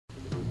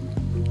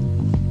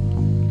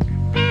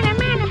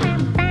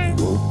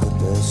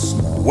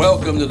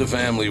Welcome to the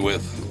family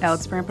with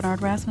Alex Brandt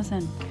Bernard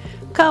Rasmussen.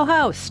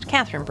 Co-host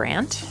Catherine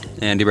Brandt.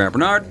 Andy Brandt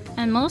Bernard.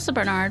 And Melissa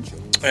Bernard.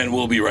 And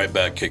we'll be right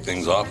back, kick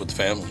things off with the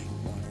family.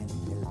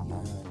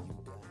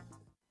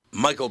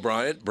 Michael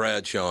Bryant,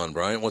 Bradshaw and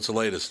Bryant, what's the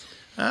latest?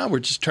 We're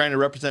just trying to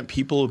represent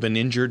people who've been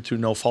injured through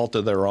no fault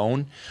of their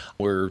own.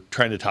 We're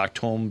trying to talk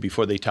to them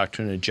before they talk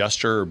to an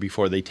adjuster or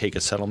before they take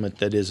a settlement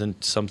that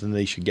isn't something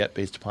they should get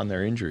based upon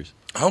their injuries.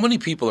 How many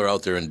people are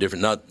out there in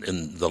different, not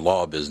in the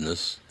law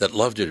business, that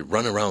love to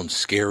run around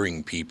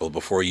scaring people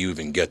before you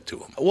even get to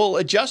them? Well,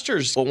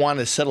 adjusters want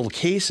to settle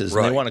cases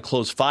and they want to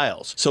close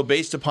files. So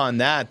based upon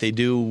that, they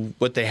do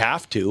what they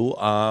have to.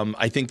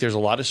 I think there's a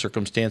lot of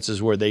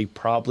circumstances where they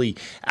probably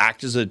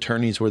act as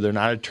attorneys where they're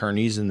not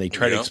attorneys and they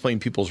try to explain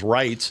people's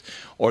rights,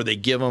 or they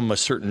give them a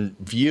certain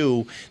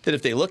view that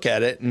if they look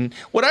at it. And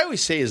what I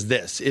always say is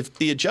this: if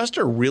the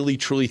adjuster really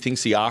truly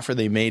thinks the offer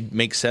they made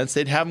makes sense,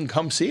 they'd have them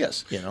come see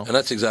us. And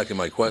that's exactly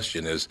my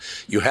question is,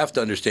 you have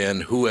to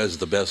understand who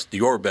has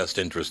your best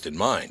interest in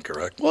mind,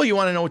 correct? Well, you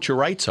want to know what your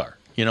rights are.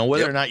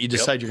 Whether or not you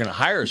decide you're going to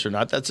hire us or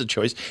not, that's a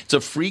choice. It's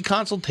a free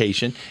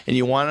consultation, and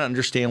you want to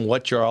understand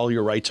what all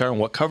your rights are and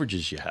what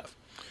coverages you have.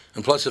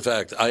 And plus the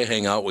fact I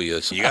hang out with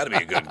you, so you got to be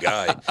a good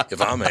guy if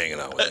I'm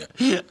hanging out with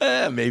you.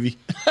 Maybe.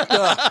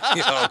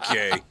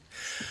 Okay.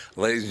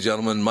 Ladies and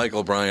gentlemen,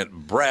 Michael Bryant,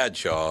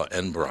 Bradshaw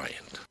and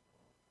Bryant.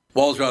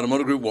 Walser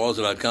Automotive Group,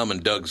 Walser.com,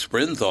 and Doug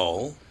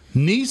Sprinthal.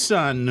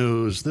 Nissan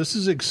news. This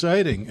is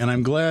exciting, and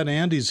I'm glad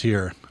Andy's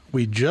here.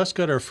 We just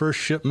got our first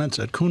shipments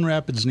at Coon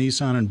Rapids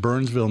Nissan and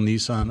Burnsville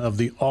Nissan of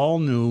the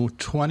all-new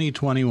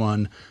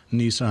 2021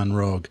 Nissan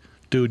Rogue.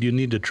 Dude, you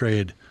need to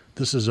trade.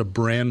 This is a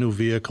brand-new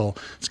vehicle.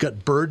 It's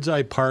got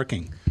bird's-eye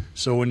parking.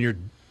 So when you're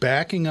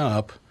backing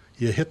up,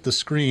 you hit the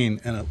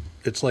screen, and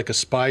it's like a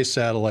spy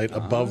satellite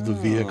above the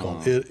vehicle.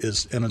 It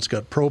is, and it's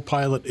got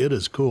ProPilot. It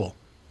is cool.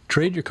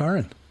 Trade your car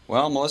in.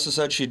 Well, Melissa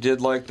said she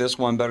did like this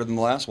one better than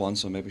the last one,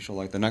 so maybe she'll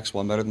like the next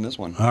one better than this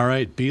one. All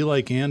right, be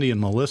like Andy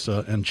and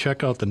Melissa and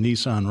check out the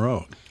Nissan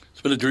Rogue. It's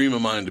been a dream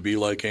of mine to be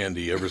like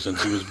Andy ever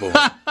since he was born.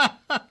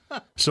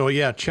 So,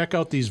 yeah, check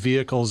out these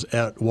vehicles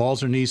at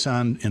Walser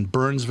Nissan in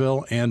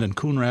Burnsville and in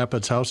Coon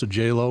Rapids, House of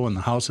J-Lo and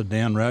the House of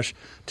Dan Resch.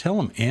 Tell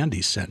them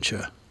Andy sent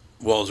you.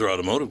 Walser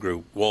Automotive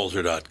Group,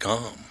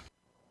 Walser.com.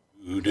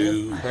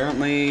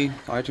 Apparently,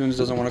 iTunes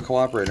doesn't want to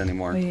cooperate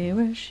anymore. We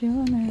wish you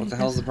a Merry What the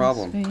hell's the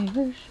problem? We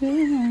wish you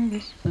a Merry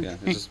Christmas. Yeah,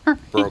 it's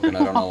just broken.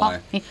 I don't know why.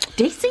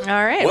 Daisy?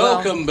 All right.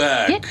 Welcome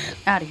back. Get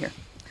out of here.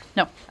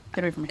 No,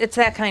 get away from me. It's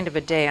that kind of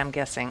a day, I'm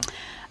guessing.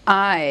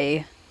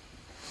 I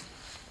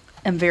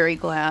am very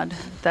glad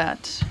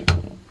that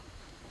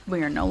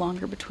we are no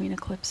longer between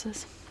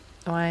eclipses.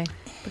 Why?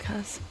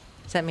 Because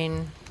Does that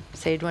mean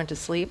Sage went to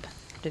sleep?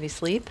 Did he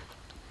sleep?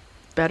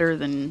 better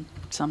than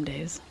some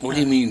days. What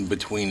do you mean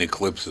between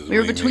eclipses? We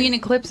were between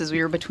eclipses.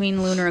 We were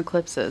between lunar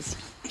eclipses.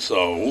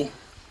 So?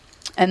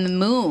 And the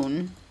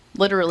moon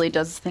literally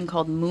does this thing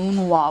called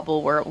moon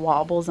wobble, where it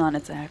wobbles on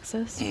its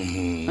axis.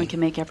 Mm-hmm. And can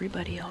make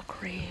everybody all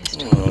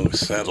crazed. Oh,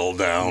 settle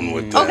down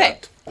with that. Okay,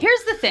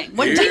 here's the thing.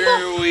 When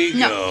Here we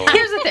go.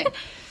 Here's the thing.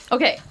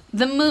 Okay,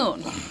 the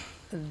moon.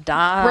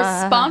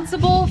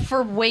 Responsible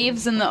for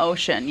waves in the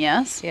ocean,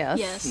 yes?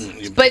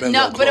 Yes. But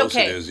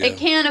okay, it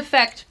can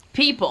affect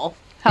people,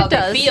 how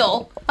they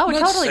feel. Oh, it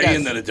I'm not totally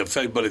saying does. that it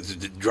affects, but it's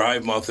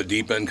drive them off the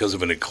deep end because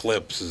of an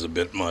eclipse is a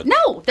bit much.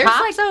 No, there's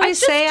Cops always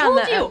say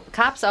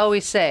Cops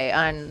always say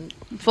on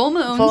full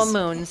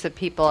moons that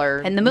people are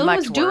and the moon much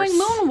was doing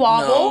worse. moon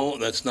wobble. No,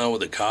 that's not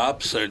what the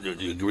cops. I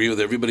agree with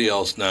everybody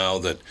else now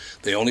that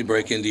they only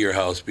break into your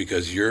house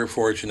because you're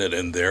fortunate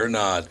and they're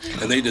not,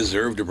 and they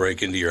deserve to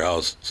break into your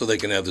house so they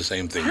can have the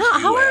same things How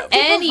you are have.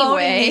 people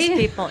voting these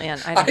people in?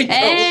 I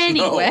don't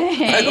know.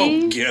 I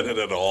don't get it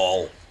at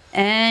all.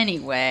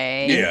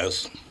 Anyway.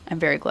 Yes. I'm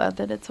very glad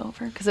that it's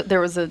over because there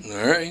was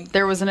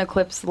there was an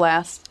eclipse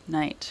last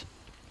night.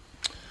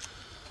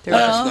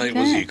 Last night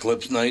was the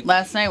eclipse night?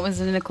 Last night was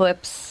an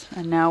eclipse,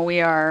 and now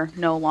we are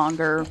no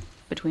longer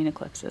between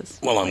eclipses.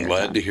 Well, I'm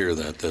glad to hear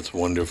that. That's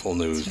wonderful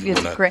news.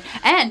 It's great.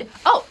 And,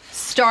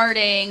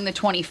 starting the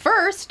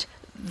 21st,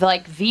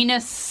 like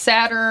Venus,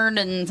 Saturn,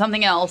 and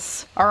something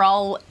else are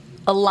all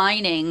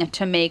aligning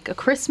to make a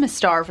Christmas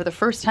star for the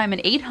first time in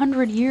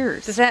 800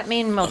 years. Does that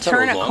mean we'll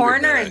turn a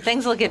corner and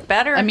things will get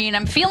better? I mean,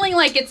 I'm feeling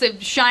like it's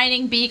a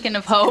shining beacon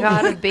of hope.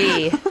 Gotta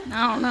be.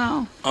 I don't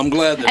know. I'm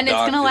glad that and it's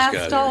going to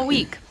last all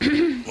week.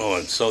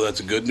 Well, so that's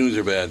good news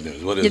or bad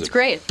news? What is it? It's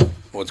great.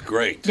 Well, it's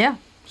great. Yeah.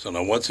 So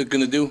now what's it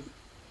going to do?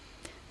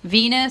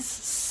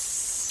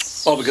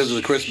 Venus. Oh, because of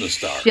the Christmas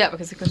star. Yeah,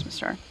 because of the Christmas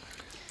star.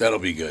 That'll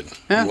be good.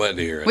 I'm glad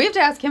to hear it. We have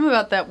to ask him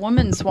about that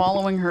woman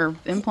swallowing her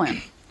implant.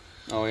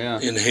 Oh, yeah.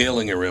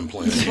 Inhaling her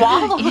implant.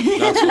 Swallowing.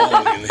 Not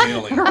swallowing,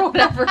 inhaling. Or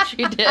whatever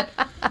she did.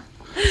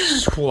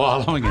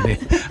 Swallowing it.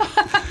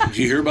 Did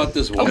you hear about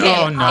this one? Okay.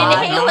 Oh, no.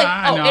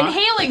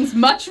 Inhaling's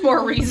much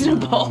more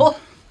reasonable.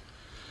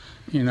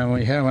 You know,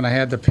 when I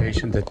had the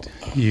patient that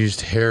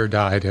used hair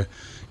dye to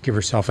give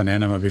herself an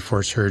enema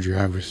before surgery,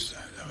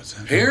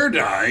 hair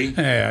dye?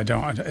 Yeah, I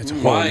don't. It's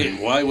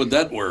Why would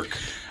that work?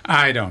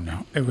 I don't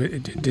know.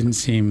 It didn't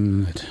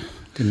seem that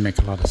Didn't make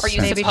a lot of sense.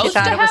 you Maybe she supposed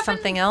thought to it was have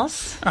something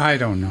else. I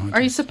don't know.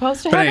 Are you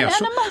supposed to But have anyhow,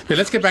 an enema? okay,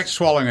 let's get back to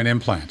swallowing an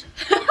implant.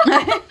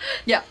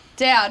 Yeah,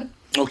 Dad.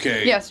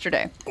 Okay.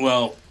 Yesterday.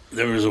 Well,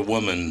 there was a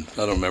woman.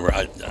 I don't remember.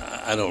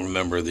 I don't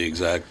remember the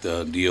exact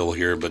deal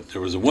here, but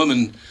there was a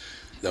woman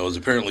that was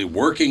apparently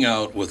working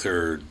out with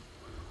her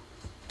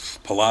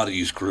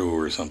Pilates crew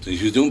or something.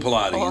 She was doing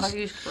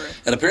Pilates,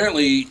 and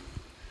apparently,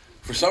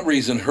 for some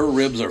reason, her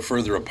ribs are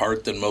further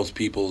apart than most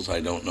people's. I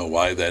don't know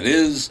why that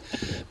is,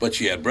 but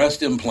she had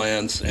breast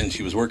implants, and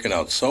she was working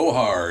out so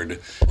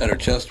hard, and her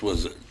chest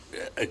was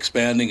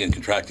expanding and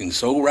contracting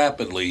so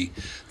rapidly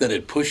that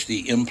it pushed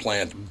the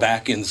implant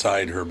back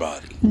inside her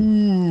body.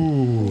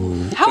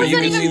 How So is you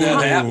that can see even that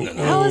possible? happening.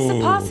 How is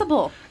it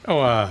possible?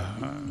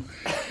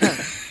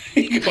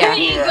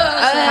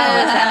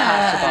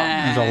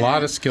 There's a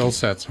lot of skill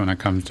sets when it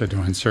comes to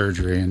doing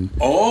surgery, and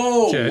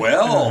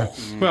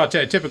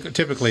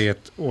typically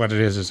what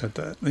it is that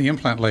the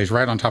implant lays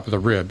right on top of the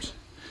ribs,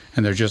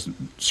 and there's just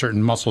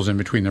certain muscles in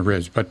between the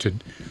ribs. But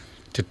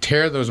to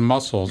tear those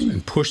muscles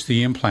and push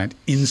the implant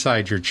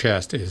inside your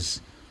chest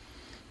is,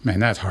 man,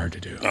 that's hard to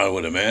do. I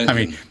would imagine. I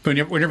mean,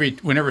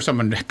 whenever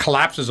someone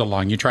collapses a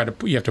lung, you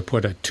have to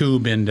put a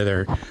tube into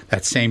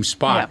that same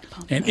spot,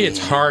 and it's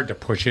hard to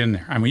push in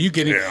there. I mean, you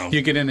get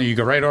in there, you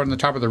go right on the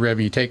top of the rib,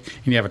 and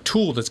you have a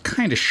tool that's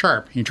kind of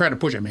sharp, and you try to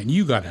push it. Man,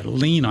 you got to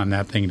lean on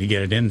that thing to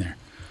get it in there.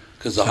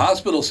 Because the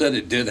hospital said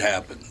it did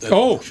happen.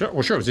 Sure.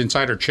 Well, sure. It was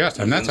inside her chest,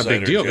 and that's a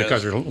big deal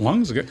because her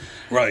lungs.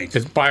 Right.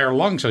 It's by her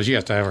lungs, so she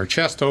has to have her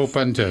chest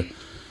open to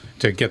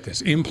get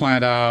this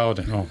implant out.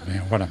 And oh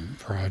man, what a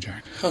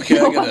project! Okay,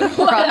 I gotta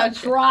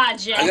project.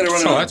 I gotta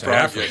run another that's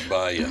project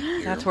by you.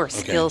 Here. That's where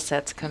skill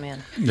sets come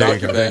in.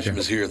 Dr. Basham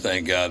is here,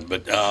 thank God.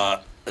 But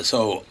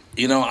so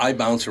I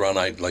bounce around.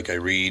 I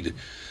read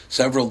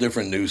several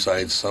different news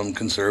sites, some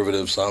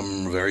conservative,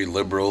 some very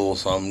liberal,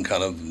 some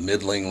kind of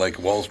middling, like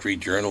Wall Street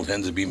Journal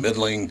tends to be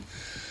middling.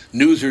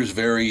 Newser's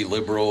very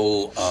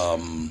liberal.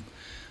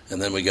 And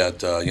then we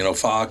got,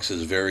 Fox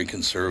is very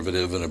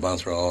conservative, and I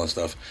bounce around all that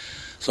stuff.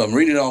 So I'm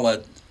reading all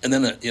that, and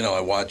then,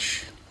 I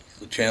watch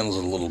the channels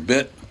a little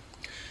bit.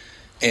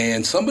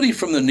 And somebody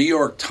from the New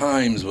York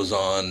Times was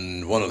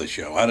on one of the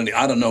show. I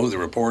don't know who the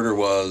reporter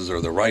was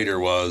or the writer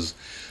was.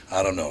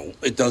 I don't know.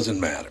 It doesn't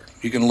matter.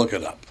 You can look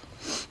it up.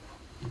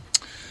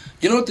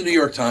 You know what the New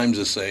York Times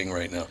is saying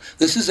right now?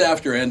 This is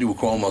after Andrew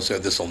Cuomo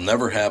said this will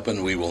never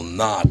happen. We will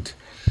not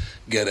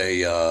get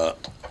a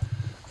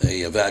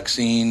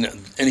vaccine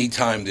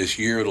anytime this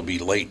year. It'll be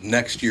late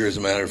next year, as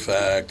a matter of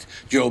fact.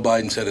 Joe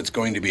Biden said it's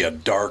going to be a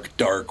dark,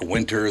 dark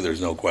winter.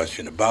 There's no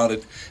question about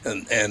it.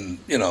 And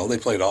they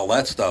played all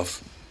that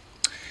stuff.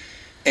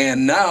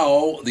 And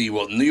now the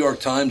New York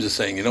Times is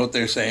saying, you know what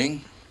they're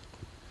saying?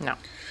 No.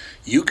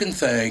 You can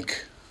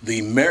thank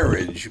the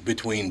marriage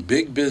between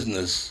big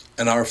business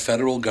and our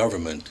federal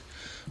government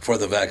for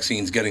the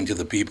vaccines getting to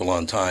the people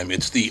on time.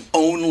 It's the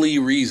only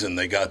reason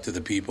they got to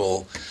the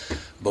people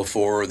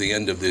before the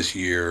end of this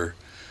year.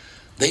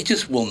 They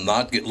just will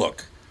not get...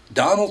 Look,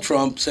 Donald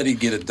Trump said he'd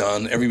get it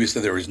done. Everybody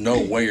said there is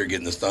no way you're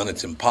getting this done.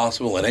 It's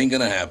impossible. It ain't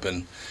going to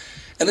happen.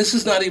 And this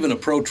is not even a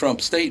pro-Trump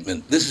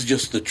statement. This is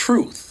just the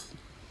truth.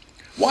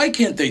 Why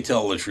can't they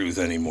tell the truth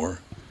anymore?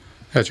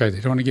 That's right.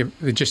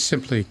 They just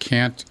simply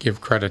can't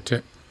give credit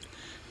to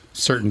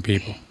certain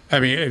people. I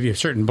mean, if you have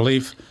certain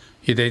belief,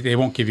 they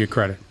won't give you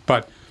credit.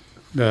 But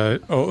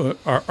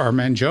our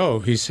man Joe,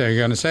 he's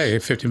going to say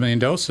 50 million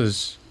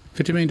doses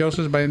by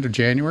the end of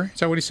January. Is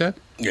that what he said?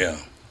 Yeah.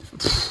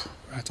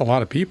 That's a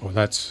lot of people.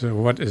 That's,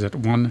 what is it,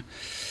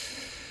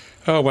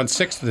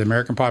 1/6 of the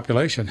American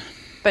population.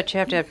 But you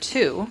have to have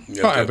two.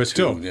 But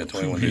still,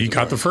 you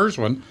got the first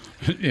one,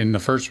 and the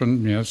first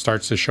one,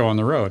 starts to show on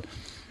the road.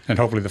 And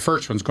hopefully the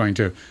first one's going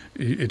to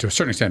a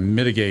certain extent,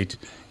 mitigate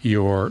he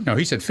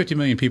said 50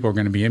 million people are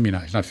going to be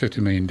immunized, not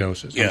 50 million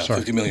doses. Yeah, I'm sorry.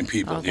 50 million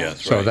people, Okay. yeah,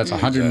 that's So right. that's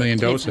 100 million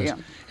doses. Yeah.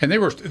 And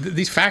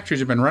these factories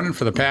have been running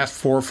for the past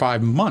 4 or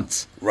 5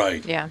 months.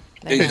 Right. Yeah.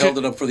 They held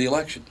it up for the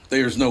election.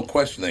 There's no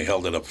question they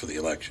held it up for the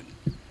election.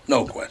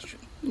 No question.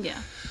 Yeah.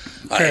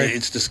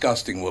 It's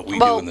disgusting what we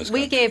do in this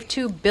country. we gave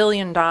 $2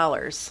 billion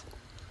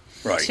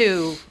Right.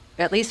 to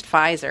at least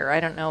Pfizer. I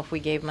don't know if we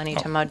gave money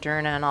to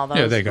Moderna and all those.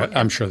 Yeah,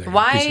 I'm sure they got a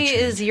Why piece of change.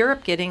 is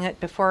Europe getting it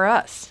before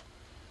us?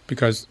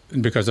 Because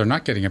they're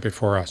not getting it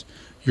before us.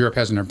 Europe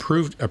hasn't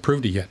approved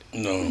it yet.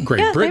 No. Yeah, Great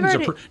they've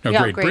already-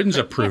 Great Britain's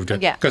approved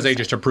it yeah. because they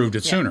just approved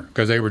it sooner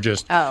because they were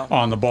just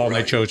on the ball and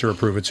they chose to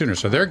approve it sooner.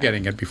 So they're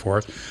getting it before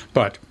us.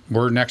 But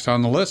we're next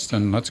on the list,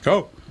 and let's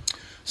go.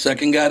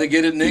 Second guy to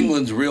get it in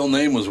England's real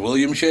name was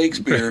William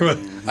Shakespeare.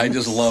 I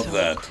just love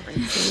that.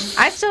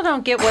 I still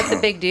don't get what the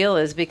big deal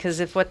is, because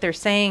if what they're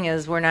saying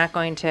is we're not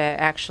going to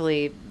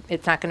actually,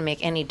 it's not going to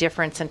make any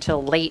difference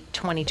until late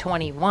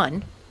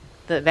 2021,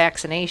 the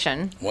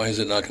vaccination. Why is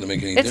it not going to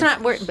make any It's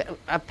difference?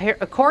 not,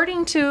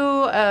 according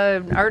to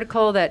an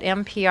article that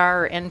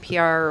NPR or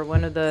NPR,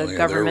 one of the they're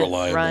government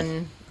reliable.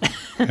 run,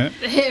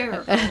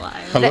 They're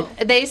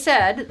alive. they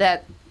said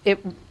that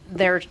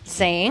they're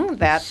saying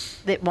that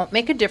it won't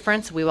make a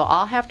difference. We will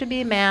all have to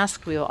be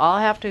masked. We will all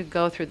have to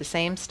go through the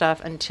same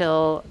stuff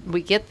until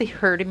we get the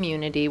herd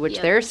immunity, which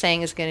Yep. they're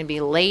saying is going to be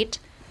late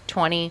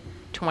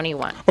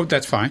 2021. Oh,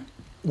 that's fine.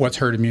 What's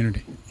herd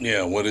immunity?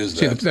 Yeah, what is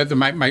See, that?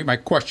 my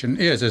question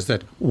is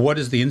that what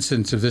is the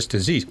incidence of this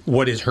disease?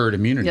 What is herd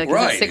immunity? Like,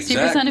 Right, is it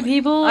 60% exactly. of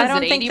people? I Is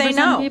don't it think 80% they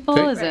know. of people?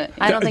 They- Is it?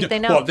 I don't think they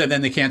know. Well,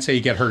 then they can't say you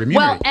get herd immunity.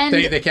 Well, and-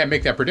 they can't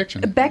make that prediction.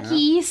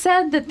 Becky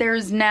said that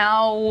there's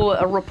now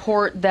a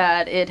report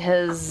that it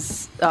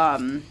has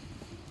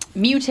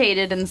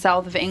mutated in the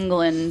south of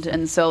England,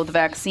 and so the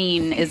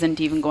vaccine isn't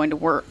even going to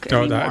work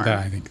Oh, anymore.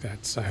 I think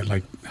that's I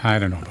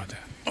don't know about that.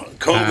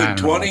 COVID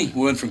 20?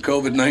 We went from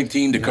COVID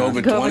 19 to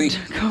COVID 20?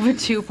 COVID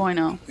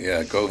 2.0.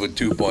 Yeah, COVID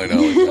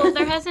 2.0. Well,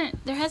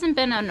 there hasn't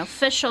been an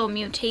official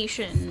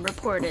mutation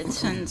reported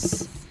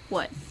since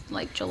what,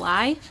 like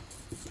July?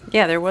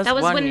 Yeah, there was, That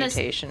was one when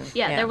mutation.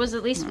 Yeah, there was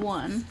at least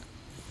one.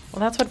 Well,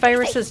 that's what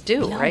viruses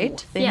do, No.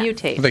 right? They Yeah.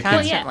 mutate Well, they can.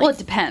 constantly. Well, it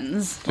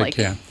depends. They Like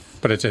can,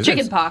 but it's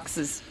chicken pox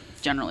is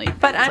generally,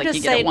 But it's I'm like just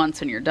you get saying- it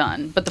once and you're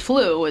done. But the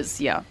flu is,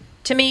 yeah.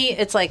 To me,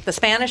 it's like the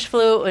Spanish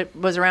flu. It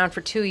was around for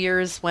 2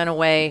 years, went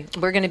away.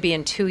 We're going to be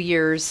in 2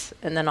 years,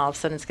 and then all of a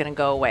sudden it's going to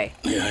go away.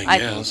 Yeah, I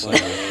guess.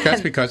 That's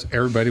because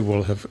everybody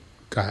will have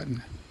gotten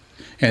it.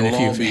 And We'll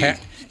all if be you've had,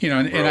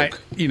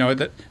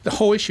 the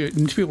whole issue,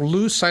 and people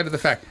lose sight of the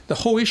fact, the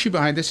whole issue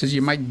behind this is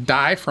you might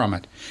die from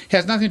it. It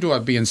has nothing to do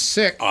with being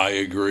sick. I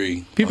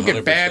agree. People get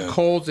 100%. bad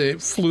colds,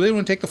 flu. They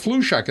don't take the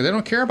flu shot because they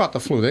don't care about the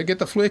flu. They get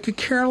the flu. They could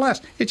care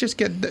less. It just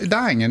get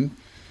dying, and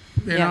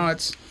you know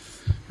it's.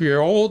 If you're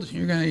old,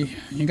 you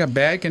got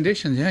bad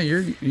conditions. Yeah,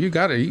 you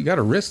got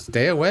to risk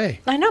stay away.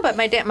 I know, but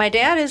my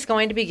dad is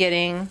going to be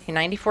getting, a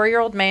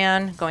 94-year-old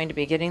man, going to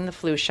be getting the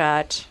flu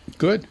shot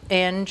Good.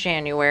 in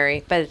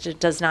January, but it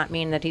does not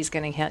mean that he's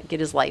going to get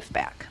his life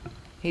back.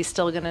 He's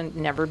still going to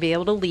never be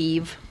able to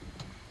leave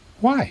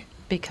Why?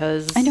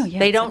 because I know, yeah.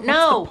 they it's don't like, know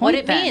what's the what point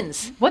it then?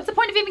 means. What's the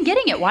point of even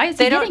getting it? Why is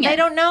he They getting it?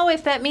 don't know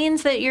if that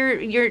means that you're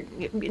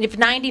if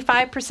 95%,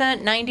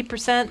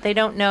 90%, they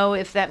don't know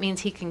if that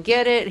means he can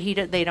get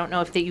it. They don't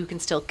know if that you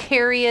can still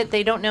carry it.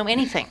 They don't know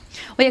anything.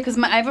 Well, yeah, because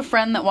I have a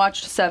friend that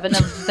watched 7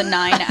 of the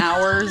 9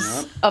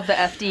 hours of the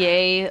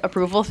FDA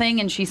approval thing,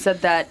 and she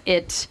said that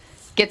it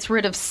gets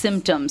rid of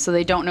symptoms, so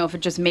they don't know if it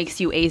just makes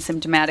you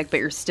asymptomatic, but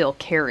you're still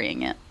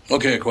carrying it.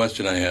 Okay, a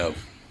question I have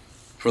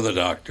for the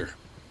doctor.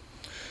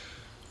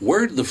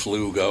 Where'd the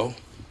flu go?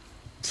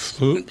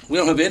 Flu? We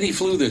don't have any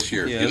flu this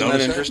year. Yeah, you isn't know that what I'm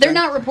saying? interesting? They're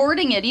not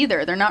reporting it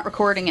either. They're not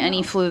recording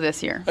any flu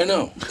this year. I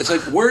know. It's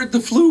like, where'd the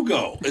flu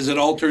go? Is it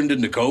all turned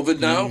into COVID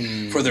now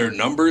for their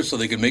numbers so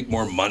they can make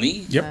more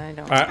money? Yep. I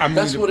don't- I'm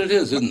That's going what it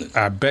is, isn't it?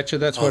 I bet you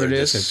that's Oh, what it they're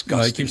is. It's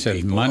like you disgusting said,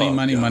 people. money, Oh,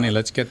 money, God. money.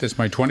 Let's get this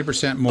money.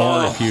 20%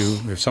 more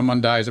if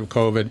someone dies of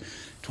COVID,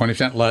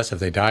 20% less if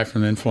they die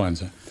from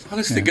influenza.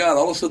 Honest to God,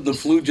 all of a sudden the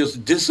flu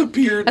just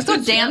disappeared. That's what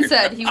this Dan year.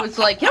 said. He was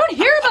like, you don't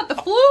hear about the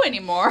flu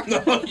anymore.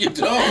 No, you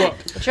don't.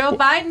 Joe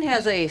Biden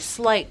has a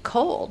slight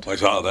cold. I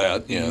saw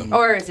that, yeah.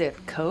 Or is it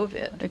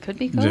COVID? It could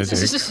be Is COVID. it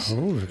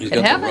COVID? He's It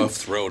got the happens. rough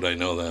throat, I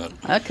know that.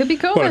 It could be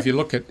COVID. Well, if you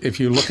look at it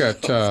could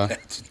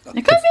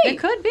be. It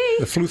could be.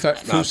 the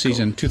flu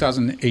season,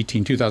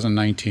 2018,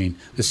 2019,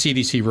 the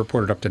CDC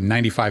reported up to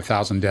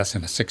 95,000 deaths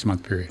in a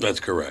 6-month period.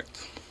 That's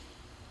correct.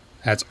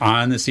 That's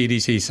on the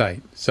CDC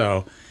site.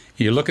 So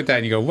you look at that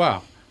and you go,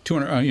 wow,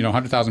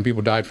 100,000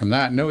 people died from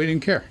that. No, we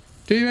didn't care.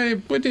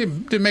 Did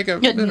make a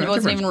Yeah, it wasn't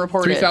difference. even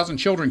reported. 3,000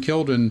 children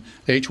killed in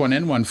the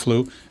H1N1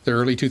 flu, the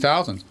early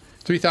 2000s.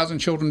 3,000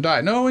 children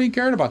died. No, we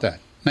cared about that.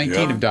 19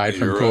 Yeah, have died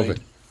from you're COVID. right.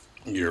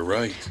 You're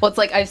right. Well, it's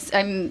like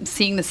I'm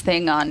seeing this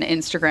thing on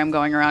Instagram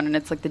going around, and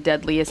it's like the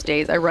deadliest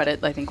days. I read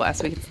it, I think,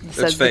 last week. It That's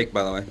says fake,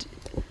 by the way.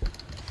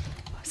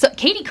 So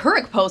Katie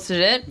Couric posted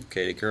it.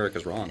 Katie Couric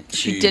is wrong.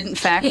 She didn't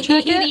fact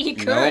check it.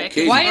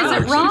 Katie Why is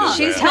it Couric wrong? said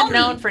She's that. Tell been me.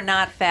 known for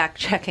not fact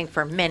checking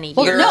for many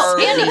Well, years. There no, are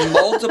Andy.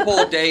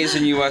 multiple days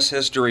in U.S.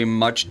 history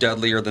much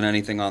deadlier than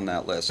anything on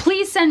that list.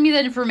 Please send me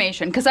that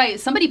information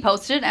because somebody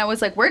posted it and I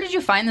was like, where did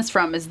you find this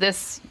from? Is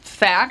this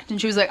fact? And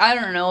she was like, I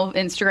don't know,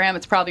 Instagram,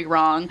 it's probably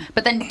wrong.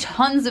 But then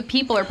tons of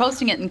people are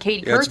posting it and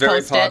Katie Yeah, Couric it's very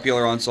posted it.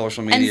 popular on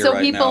social media And so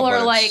right people now, are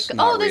but like, it's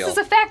not oh, this real. is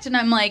a fact. And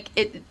I'm like,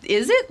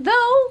 is it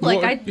though?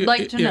 Like, Well, I'd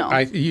like to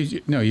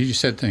know. You just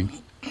said thing.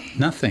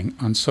 Nothing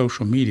on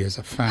social media is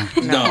a fact.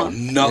 No,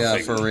 nothing. Yeah,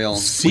 for real. We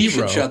Zero.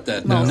 should shut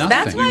that No, down. nothing.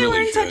 That's why We we're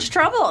really in such should.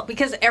 trouble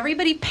because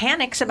everybody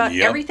panics about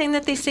Yep. everything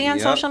that they see on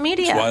Yep. social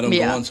media. That's why I don't go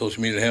Yeah. on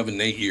social media. I haven't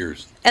in 8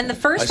 years. And the I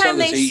first saw time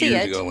this they 8 see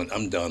years it, ago and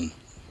I'm done.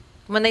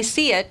 when they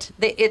see it,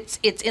 it's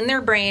in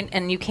their brain,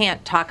 and you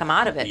can't talk them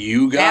out of it.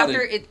 You got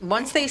After it.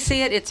 Once they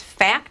see it, it's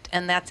fact,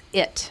 and that's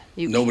it.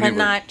 You Nobody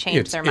cannot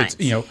change their minds.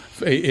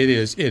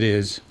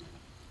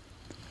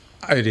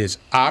 It is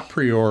a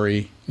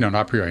priori. No,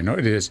 not a priori. No,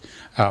 it is.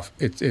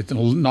 It's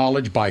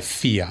knowledge by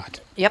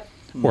fiat Yep.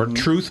 or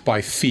truth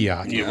by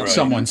fiat. You're right.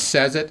 Someone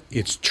says it,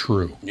 it's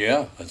true.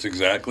 Yeah, that's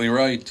exactly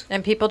right.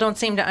 And people don't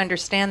seem to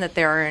understand that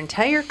there are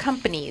entire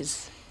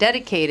companies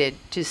dedicated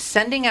to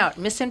sending out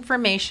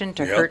misinformation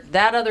to hurt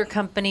that other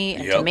company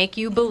and to make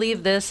you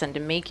believe this and to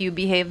make you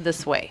behave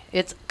this way.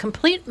 It's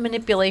complete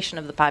manipulation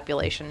of the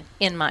population,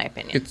 in my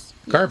opinion. It's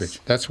garbage.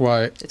 That's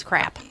why it's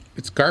crap.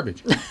 It's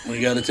garbage. We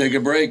got to take a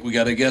break. We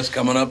got a guest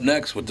coming up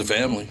next with the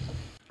family.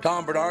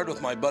 Tom Bernard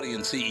with my buddy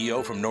and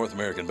CEO from North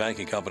American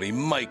Banking Company,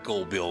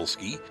 Michael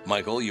Bilski.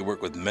 Michael, you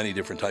work with many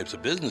different types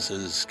of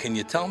businesses. Can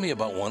you tell me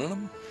about one of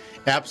them?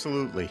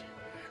 Absolutely.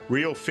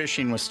 Real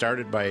Fishing was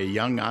started by a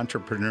young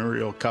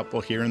entrepreneurial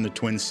couple here in the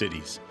Twin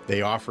Cities.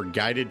 They offer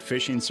guided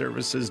fishing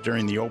services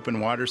during the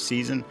open water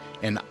season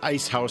and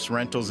ice house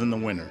rentals in the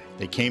winter.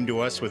 They came to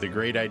us with a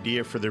great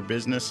idea for their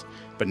business,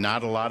 but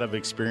not a lot of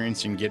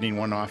experience in getting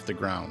one off the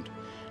ground.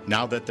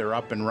 Now that they're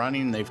up and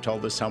running, they've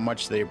told us how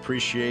much they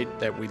appreciate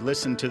that we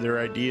listen to their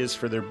ideas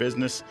for their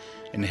business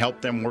and help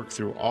them work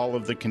through all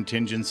of the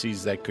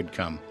contingencies that could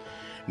come,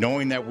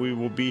 knowing that we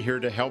will be here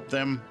to help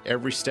them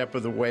every step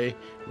of the way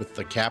with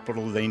the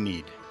capital they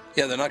need.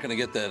 Yeah, they're not going to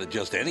get that at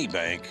just any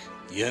bank.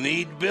 You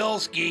need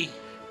Bilski.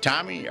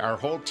 Tommy, our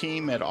whole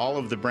team at all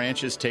of the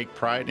branches take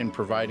pride in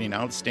providing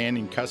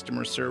outstanding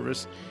customer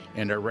service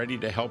and are ready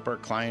to help our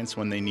clients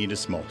when they need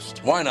us most.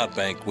 Why not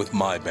bank with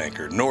my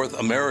banker, North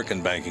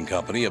American Banking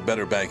Company, a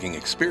better banking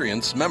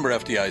experience, member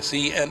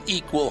FDIC, and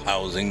equal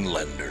housing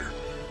lender.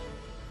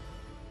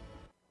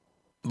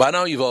 By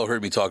now, you've all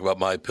heard me talk about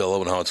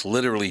MyPillow and how it's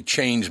literally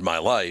changed my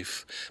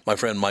life. My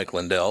friend Mike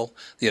Lindell,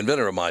 the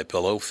inventor of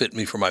MyPillow, fit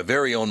me for my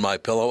very own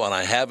MyPillow, and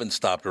I haven't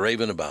stopped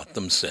raving about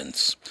them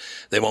since.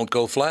 They won't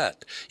go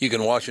flat. You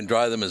can wash and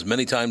dry them as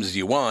many times as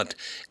you want,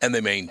 and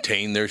they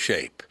maintain their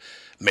shape.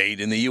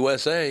 Made in the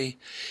USA.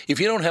 If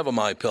you don't have a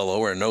MyPillow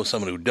or know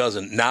someone who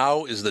doesn't,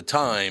 now is the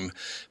time,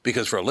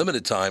 because for a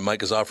limited time,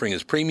 Mike is offering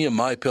his premium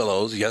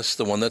MyPillows, yes,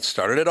 the one that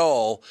started it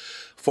all,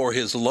 for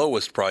his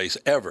lowest price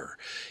ever.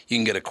 You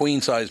can get a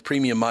queen-size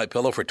premium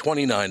MyPillow for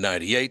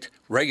 $29.98,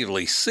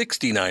 regularly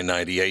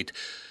 $69.98.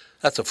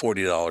 That's a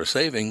 $40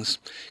 savings.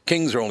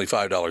 Kings are only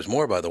 $5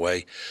 more, by the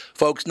way.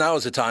 Folks, now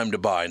is the time to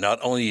buy. Not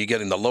only are you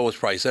getting the lowest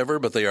price ever,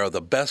 but they are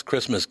the best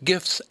Christmas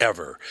gifts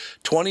ever.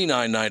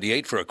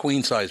 $29.98 for a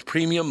queen-size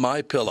premium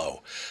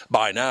MyPillow.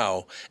 Buy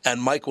now, and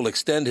Mike will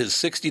extend his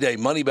 60-day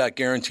money-back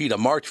guarantee to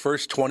March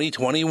 1st,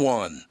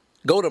 2021.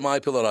 Go to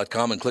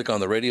MyPillow.com and click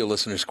on the radio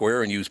listener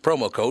square and use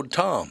promo code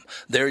TOM.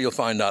 There you'll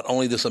find not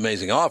only this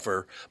amazing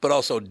offer, but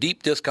also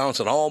deep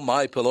discounts on all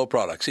MyPillow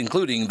products,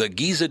 including the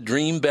Giza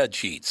Dream bed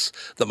sheets,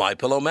 the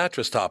MyPillow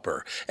mattress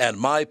topper, and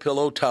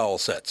MyPillow towel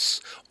sets.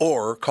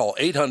 Or call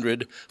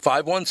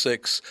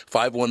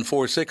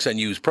 800-516-5146 and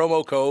use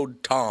promo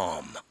code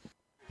TOM.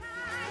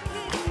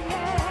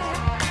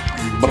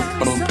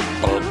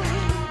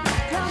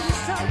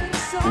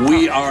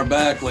 We are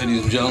back,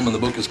 ladies and gentlemen. The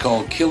book is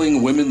called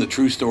Killing Women, the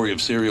True Story of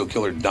Serial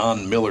Killer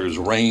Don Miller's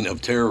Reign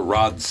of Terror.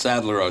 Rod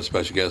Sadler, our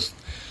special guest.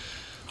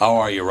 How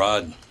are you,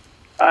 Rod?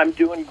 I'm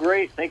doing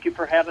great. Thank you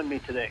for having me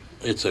today.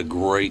 It's a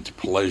great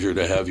pleasure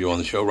to have you on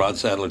the show. Rod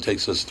Sadler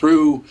takes us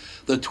through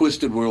the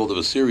twisted world of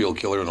a serial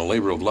killer and a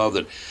labor of love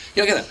that,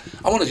 you know,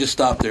 I want to just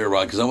stop there,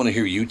 Rod, because I want to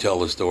hear you tell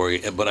the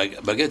story. But I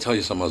got to tell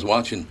you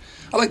something.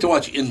 I like to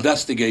watch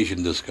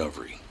Investigation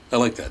Discovery. I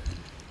like that,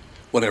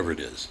 whatever it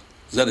is.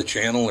 Is that a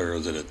channel or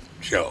is it a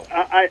show?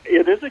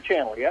 It is a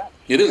channel, yeah.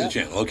 It is a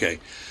channel, okay.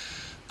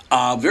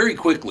 Very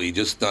quickly,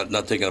 just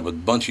not taking up a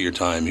bunch of your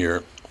time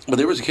here, but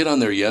there was a kid on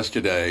there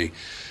yesterday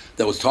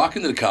that was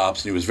talking to the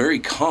cops, and he was very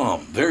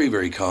calm, very,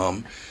 very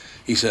calm.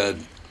 He said,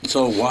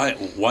 "So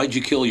why'd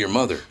you kill your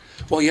mother?"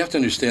 Well, you have to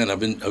understand, I've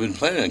been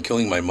planning on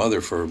killing my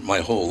mother for my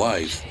whole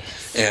life.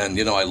 And,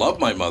 you know, I love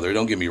my mother.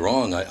 Don't get me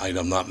wrong.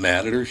 I'm not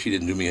mad at her. She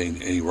didn't do me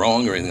any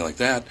wrong or anything like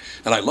that.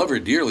 And I love her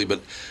dearly.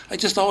 But I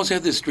just always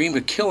had this dream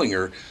of killing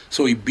her.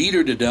 So he beat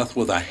her to death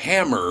with a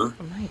hammer.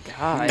 Oh, my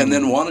God. And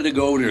then wanted to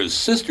go over to his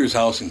sister's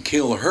house and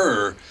kill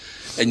her.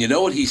 And you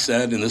know what he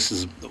said? And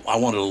I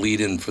wanted to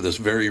lead in for this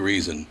very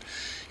reason.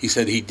 He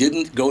said he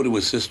didn't go to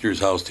his sister's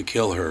house to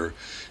kill her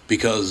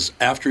because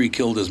after he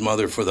killed his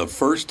mother for the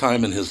first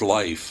time in his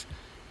life,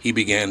 he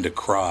began to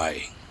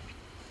cry.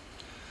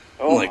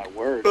 Oh, my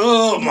word.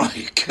 Oh,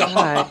 my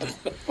God.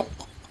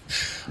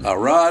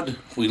 Rod,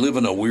 we live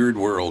in a weird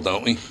world,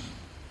 don't we?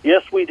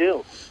 Yes, we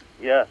do.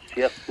 Yes,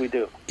 we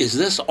do. Is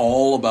this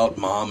all about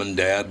mom and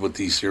dad with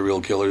these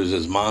serial killers?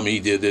 Is mommy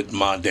did it,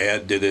 my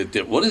dad did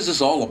it? What is this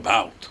all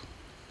about?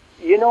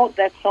 You know,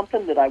 that's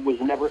something that I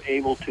was never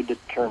able to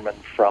determine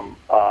from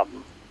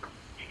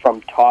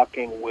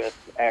talking with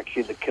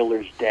actually the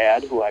killer's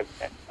dad, who I've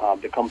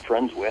become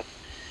friends with,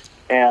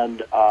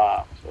 and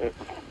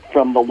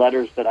from the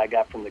letters that I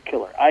got from the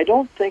killer. I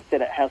don't think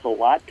that it has a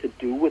lot to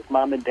do with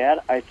mom and dad.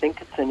 I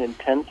think it's an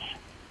intense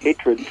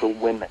hatred for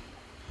women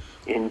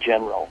in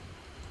general.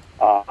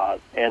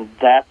 And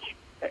that's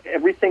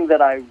everything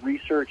that I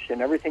researched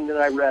and everything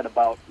that I read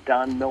about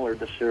Don Miller,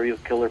 the serial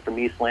killer from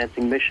East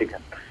Lansing,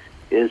 Michigan,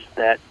 is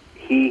that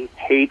he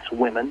hates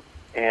women,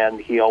 and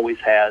he always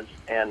has,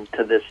 and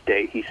to this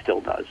day he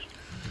still does.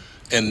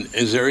 And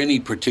is there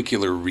any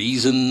particular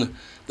reason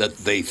that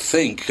they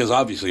think, because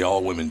obviously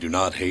all women do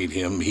not hate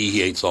him, he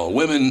hates all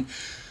women,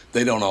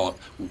 They don't all.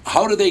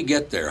 How do they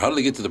get there? How do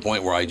they get to the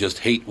point where I just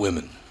hate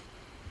women?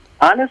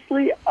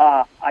 Honestly,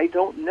 I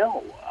don't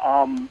know.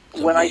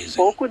 When I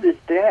spoke with his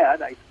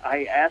dad,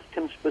 I asked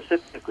him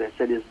specifically, I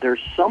said, is there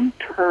some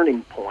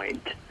turning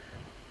point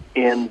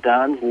in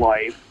Don's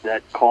life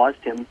that caused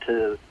him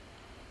to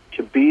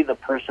be the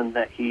person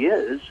that he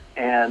is?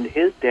 And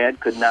his dad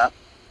could not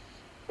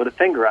put a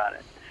finger on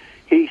it.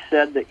 He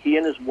said that he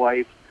and his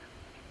wife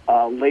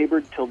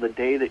labored till the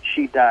day that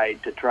she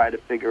died to try to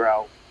figure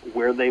out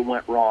where they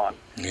went wrong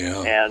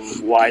and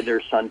why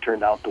their son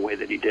turned out the way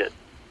that he did.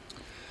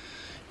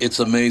 It's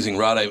amazing,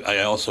 Rod. I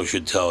also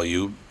should tell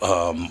you,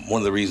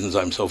 one of the reasons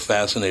I'm so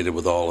fascinated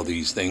with all of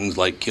these things,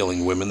 like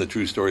killing women, the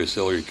true story of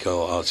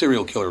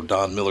serial killer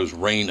Don Miller's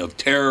reign of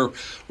terror,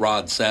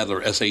 Rod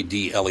Sadler,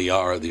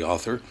 Sadler, the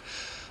author.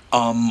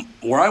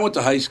 Where I went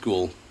to high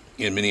school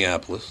in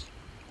Minneapolis,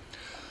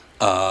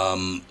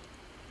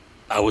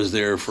 I was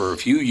there for a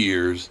few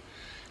years,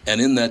 and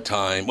in that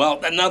time, well,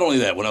 not only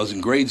that, when I was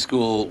in grade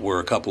school, were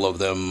a couple of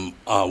them,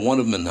 one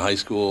of them in high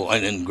school,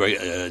 in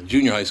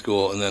junior high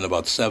school, and then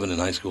about 7 in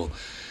high school.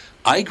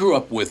 I grew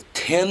up with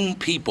 10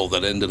 people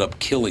that ended up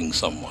killing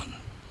someone.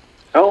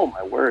 Oh,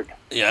 my word.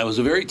 Yeah, it was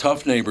a very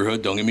tough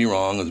neighborhood, don't get me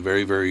wrong. It was a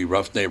very, very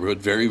rough neighborhood,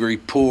 very, very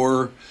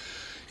poor.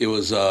 It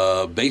was,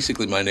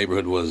 basically my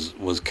neighborhood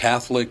was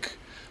Catholic,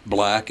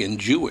 black, and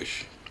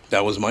Jewish.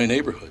 That was my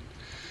neighborhood.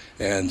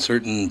 And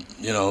certain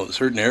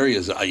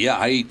areas,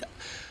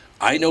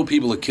 I know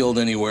people that killed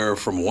anywhere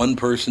from 1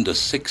 person to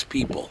 6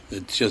 people.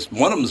 It's just,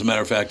 one of them, as a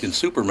matter of fact, in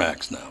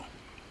Supermax now.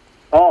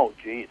 Oh,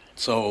 geez.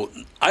 So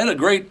I had a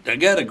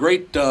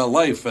great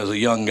life as a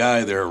young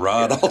guy there,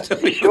 Rod. I'll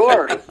tell you.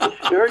 Sure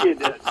you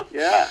did.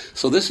 Yeah.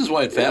 So this is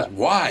why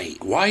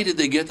Why did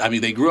they get? I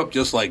mean, they grew up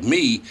just like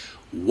me.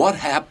 What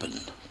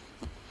happened?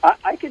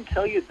 I can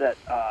tell you that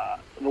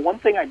the one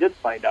thing I did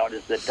find out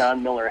is that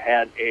Don Miller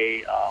had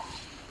a,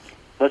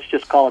 let's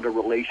just call it a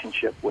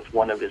relationship with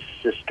one of his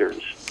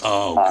sisters.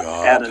 Oh,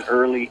 God. At an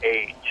early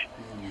age.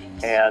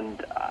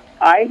 And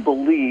I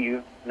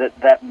believe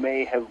that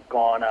may have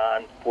gone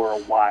on for a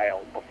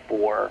while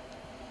before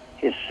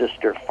his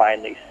sister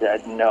finally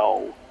said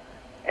no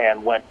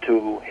and went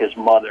to his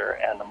mother,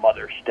 and the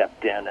mother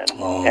stepped in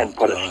and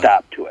put a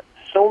stop to it.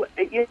 So,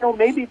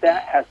 maybe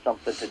that has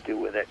something to do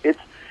with it.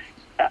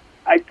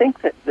 I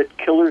think that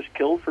killers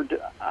kill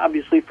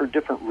obviously for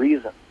different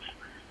reasons.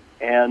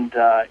 And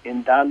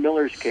in Don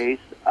Miller's case,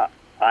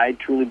 I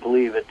truly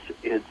believe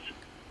it's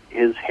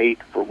his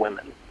hate for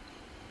women.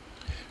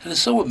 And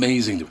it's so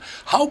amazing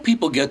how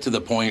people get to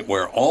the point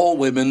where all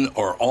women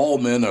or all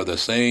men are the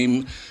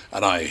same,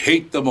 and I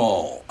hate them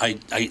all.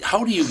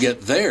 How do you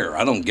get there?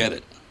 I don't get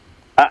it.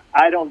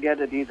 I don't get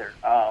it either.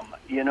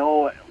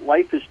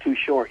 Life is too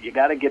short. You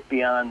got to get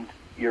beyond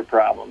your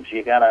problems.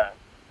 You gotta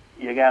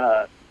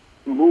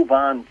move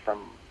on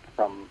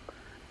from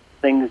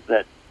things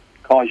that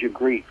cause you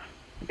grief.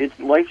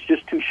 Life's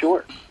just too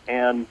short.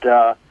 And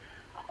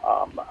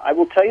I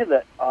will tell you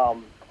that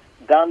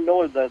Don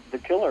Miller, the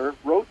killer,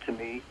 wrote to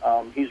me.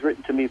 He's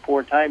written to me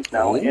 4 times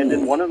now, and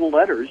in one of the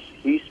letters,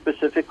 he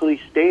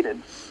specifically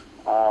stated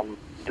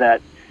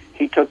that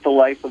he took the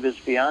life of his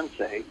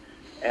fiancée,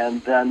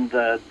 and then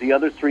the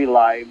other 3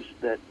 lives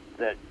that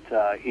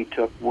he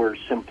took were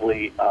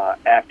simply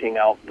acting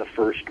out the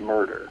first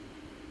murder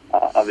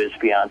of his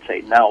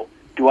fiancée. Now,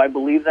 do I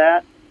believe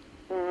that?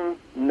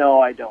 No,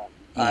 I don't.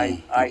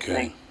 I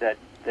think that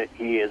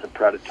he is a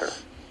predator.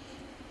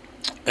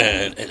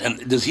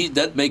 And does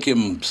that make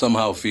him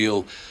somehow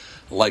feel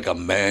like a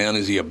man?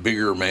 Is he a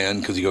bigger man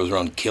because he goes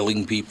around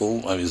killing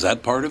people? I mean, is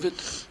that part of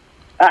it?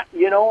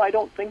 I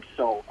don't think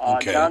so.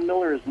 Okay. Don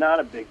Miller is not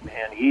a big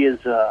man. He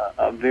is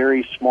a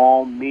very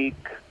small, meek,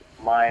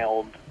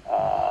 mild,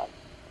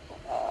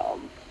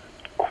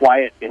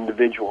 quiet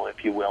individual,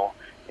 if you will.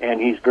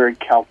 And he's very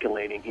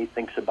calculating. He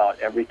thinks about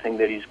everything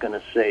that he's going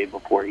to say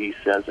before he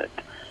says it.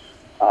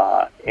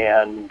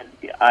 And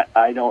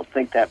I don't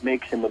think that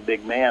makes him a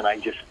big man. I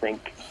just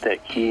think that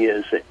he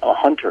is a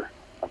hunter,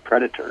 a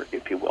predator,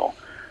 if you will.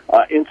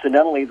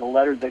 Incidentally, the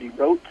letter that he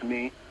wrote to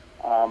me,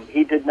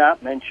 he did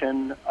not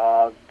mention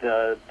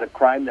the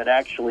crime that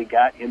actually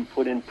got him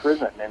put in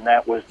prison, and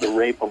that was the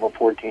rape of a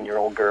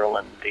 14-year-old girl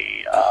and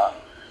the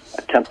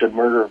attempted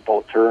murder of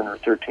both her and her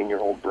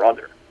 13-year-old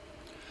brother.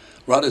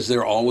 Rod, is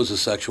there always a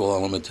sexual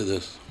element to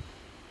this?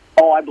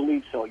 Oh, I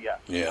believe so, yes.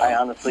 Yeah. I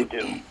honestly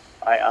do.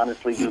 I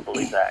honestly do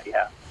believe that,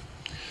 yeah.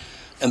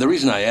 And the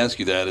reason I ask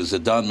you that is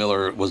that Don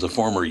Miller was a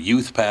former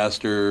youth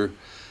pastor.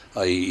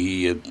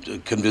 He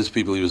had convinced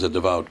people he was a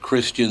devout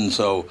Christian.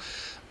 So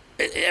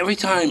every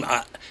time,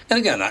 and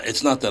again,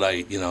 it's not that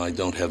I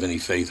don't have any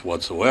faith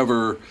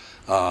whatsoever.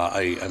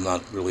 I'm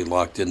not really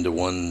locked into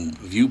one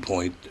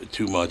viewpoint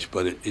too much,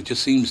 but it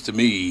just seems to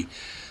me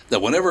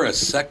that whenever a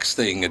sex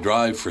thing, a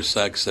drive for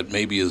sex that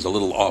maybe is a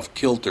little off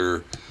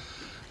kilter,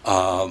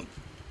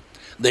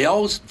 they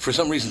always, for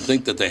some reason,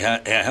 think that they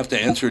have to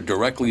answer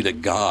directly to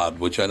God,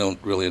 which I don't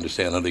really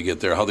understand how they get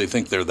there, how they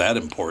think they're that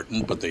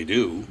important, but they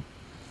do.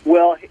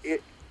 Well,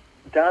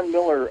 Don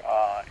Miller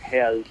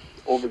has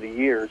over the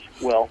years,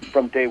 well,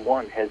 from day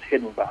one, has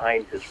hidden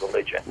behind his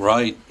religion,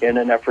 right, in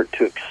an effort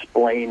to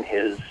explain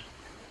his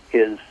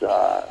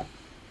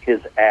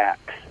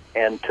acts.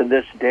 And to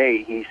this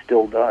day, he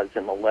still does.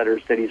 In the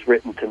letters that he's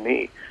written to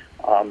me,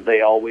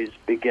 they always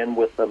begin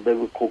with a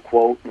biblical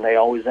quote, and they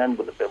always end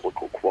with a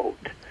biblical quote.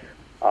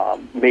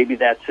 Maybe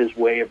that's his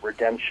way of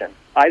redemption.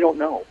 I don't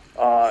know.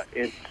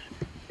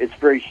 It's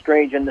very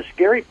strange, and the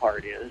scary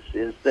part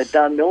is that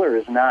Don Miller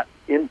is not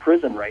in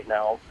prison right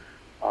now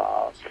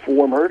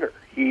for murder.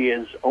 He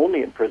is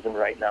only in prison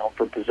right now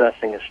for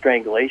possessing a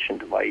strangulation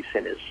device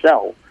in his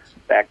cell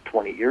back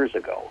 20 years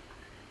ago.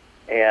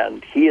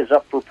 And he is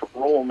up for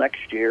parole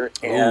next year,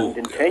 and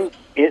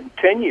in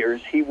 10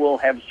 years he will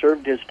have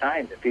served his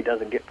time if he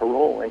doesn't get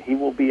parole, and he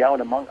will be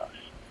out among us.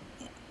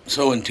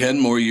 So in 10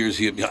 more years,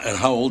 and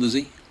how old is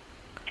he?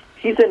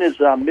 He's in his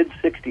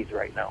mid-60s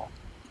right now.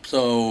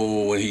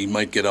 So he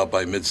might get out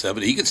by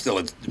mid-70s. He could still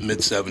at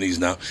mid-70s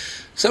now.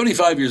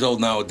 75 years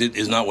old now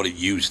is not what it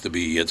used to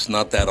be. It's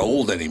not that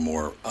old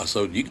anymore.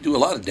 So you can do a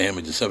lot of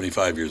damage at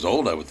 75 years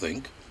old, I would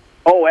think.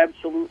 Oh,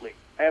 absolutely.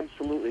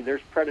 Absolutely.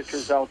 There's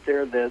predators out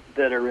there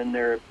that are in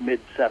their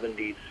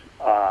mid-70s,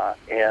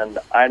 and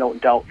I don't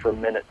doubt for a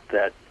minute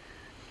that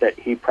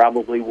he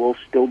probably will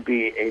still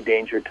be a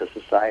danger to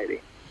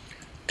society.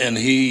 And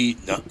he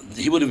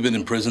would have been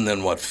in prison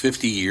then,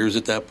 50 years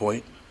at that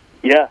point?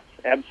 Yes,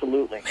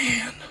 absolutely.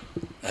 Man,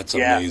 that's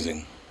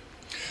amazing.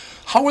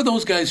 How are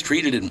those guys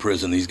treated in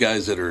prison, these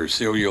guys that are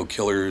serial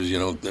killers,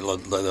 they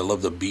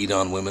love to beat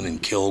on women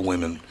and kill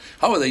women?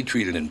 How are they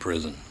treated in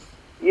prison?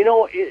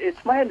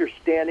 It's my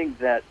understanding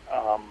that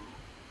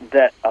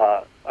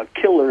a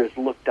killer is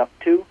looked up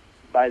to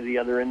by the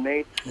other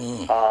inmates,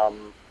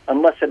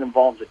 unless it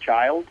involves a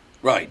child.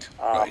 Right.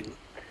 Right.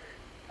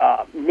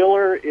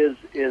 Miller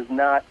is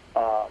not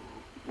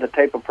the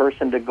type of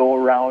person to go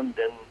around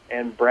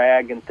and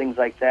brag and things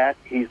like that.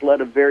 He's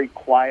led a very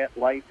quiet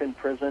life in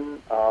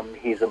prison.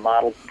 He's a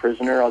model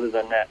prisoner, other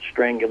than that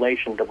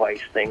strangulation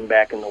device thing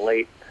back in the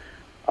late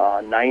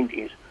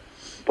 90s.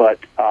 But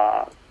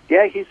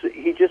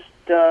he just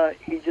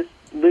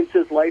lives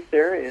his life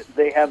there.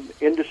 They have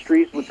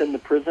industries within the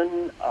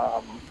prison,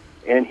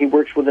 and he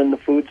works within the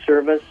food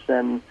service,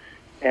 and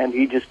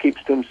he just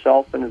keeps to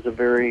himself and is a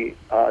very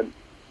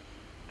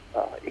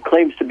he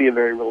claims to be a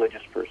very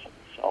religious person.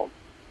 So,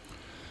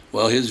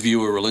 well, his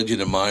view of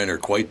religion and mine are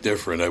quite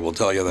different. I will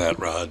tell you that,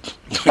 Rod.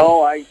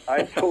 Oh, I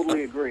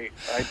totally agree.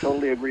 I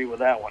totally agree with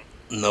that one.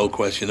 No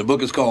question. The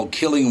book is called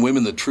Killing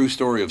Women, The True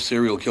Story of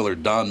Serial Killer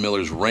Don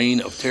Miller's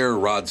Reign of Terror.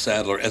 Rod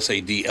Sadler,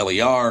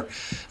 Sadler.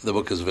 The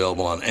book is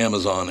available on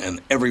Amazon and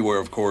everywhere,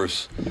 of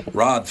course.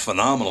 Rod,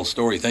 phenomenal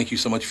story. Thank you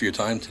so much for your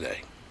time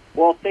today.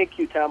 Well, thank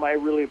you, Tom. I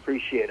really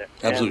appreciate it.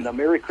 Absolutely. And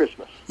Merry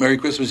Christmas. Merry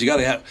Christmas. You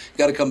got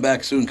to come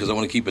back soon, because I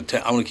want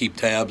to keep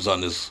tabs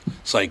on this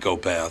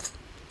psychopath.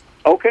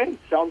 Okay,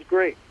 sounds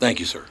great. Thank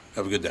you, sir.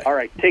 Have a good day. All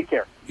right, take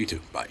care. You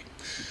too. Bye.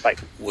 Bye.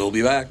 We'll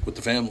be back with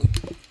the family.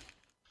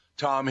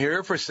 Tom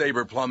here for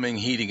Sabre Plumbing,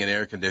 Heating, and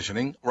Air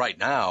Conditioning. Right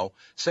now,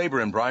 Sabre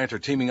and Bryant are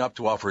teaming up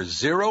to offer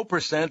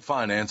 0%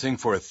 financing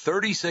for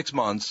 36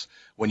 months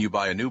when you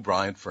buy a new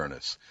Bryant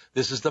furnace.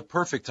 This is the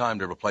perfect time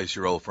to replace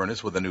your old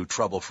furnace with a new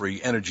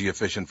trouble-free,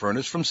 energy-efficient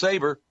furnace from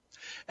Sabre.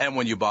 And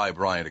when you buy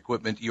Bryant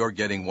equipment, you're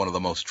getting one of the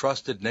most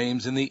trusted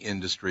names in the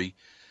industry.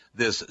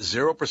 This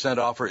 0%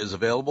 offer is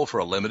available for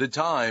a limited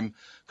time.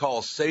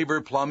 Call Sabre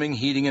Plumbing,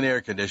 Heating, and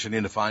Air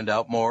Conditioning to find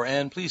out more,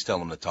 and please tell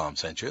them that Tom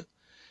sent you.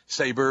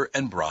 Sabre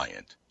and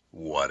Bryant,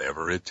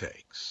 whatever it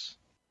takes.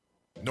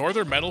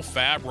 Northern Metal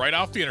Fab, right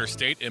off the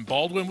interstate in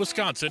Baldwin,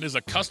 Wisconsin, is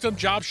a custom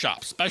job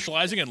shop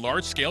specializing in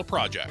large-scale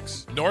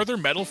projects.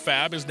 Northern Metal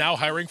Fab is now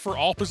hiring for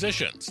all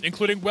positions,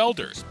 including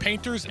welders,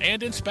 painters,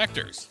 and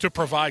inspectors, to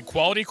provide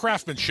quality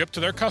craftsmanship to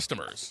their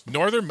customers.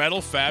 Northern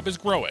Metal Fab is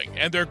growing,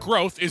 and their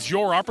growth is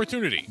your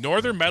opportunity.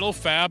 Northern Metal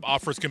Fab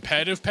offers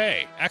competitive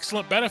pay,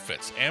 excellent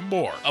benefits, and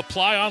more.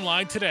 Apply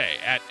online today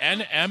at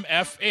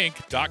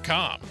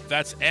nmfinc.com.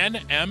 That's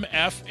nmfinc.com.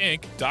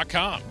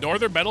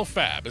 Northern Metal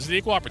Fab is an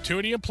equal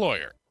opportunity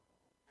employer.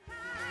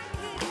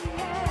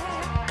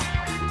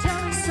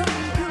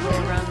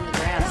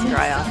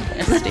 Dry off.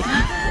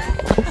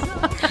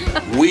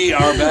 We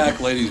are back,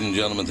 ladies and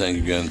gentlemen. Thank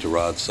you again to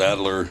Rod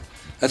Sadler.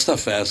 That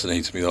stuff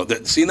fascinates me, though.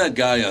 Seeing that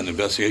guy on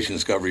Investigation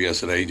Discovery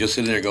yesterday, just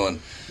sitting there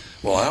going,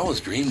 well, I always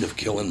dreamed of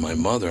killing my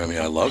mother. I mean,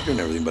 I loved her and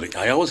everything, but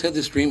I always had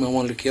this dream I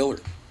wanted to kill her.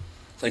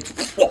 It's like,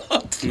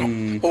 what?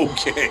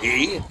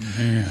 Okay.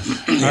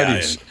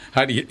 Man.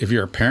 How do you, if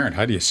you're a parent,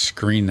 how do you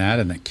screen that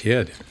in the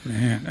kid?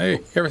 Man, hey,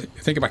 you ever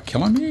think about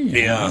killing me?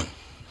 Yeah.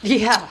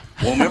 Yeah.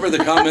 Well, remember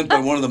the comment by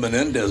one of the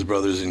Menendez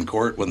brothers in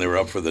court when they were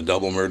up for the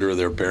double murder of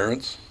their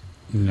parents?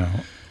 No.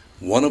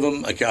 One of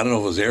them, I don't know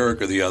if it was Eric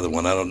or the other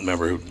one, I don't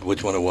remember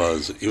which one it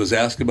was. He was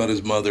asked about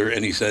his mother,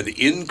 and he said,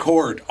 in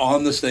court,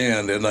 on the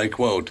stand, and I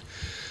quote,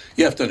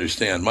 "You have to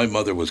understand, my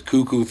mother was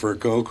cuckoo for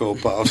Cocoa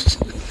Puffs."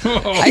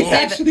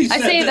 I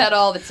say that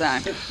all the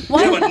time.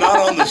 Yeah, but not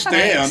on the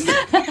stand.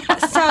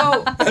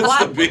 So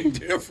That's the big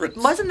difference.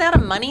 Wasn't that a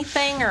money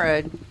thing or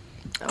a...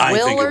 I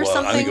will think or it was. I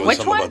something? think it was Which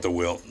something one? about the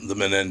will, the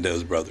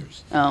Menendez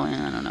brothers. Oh,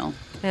 yeah, I don't know.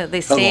 Yeah,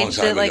 they That was a long staged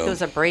time it like ago. it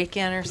was a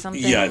break-in or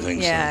something. Yeah, I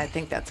think so. Yeah, I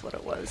think that's what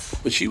it was.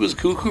 But she was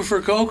cuckoo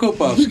for Cocoa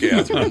Puffs,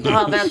 Catherine.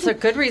 Well, that's a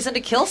good reason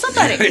to kill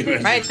somebody,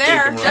 right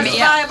there. Take 'em right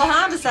Justifiable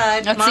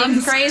homicide. That Mom's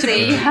seems crazy. to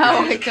be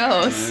how it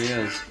goes.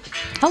 There he is.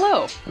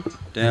 Hello.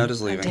 Dad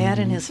is leaving. Dad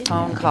and his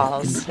phone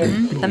calls.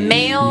 The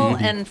mail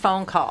and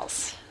phone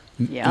calls.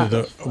 Yeah.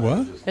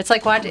 What? It's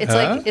like what?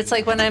 It's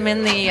like when I'm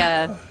in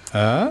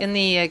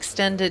the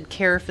extended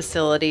care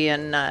facility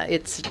and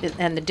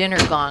and the dinner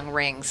gong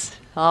rings.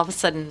 All of a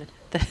sudden,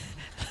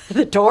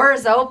 the door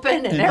is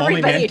open and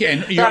everybody,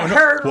 the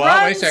herd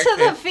runs to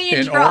the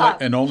feed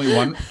drop. And only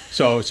one.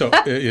 So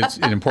it's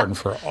important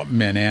for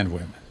men and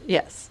women.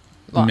 Yes.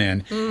 Well,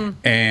 Men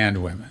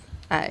and women.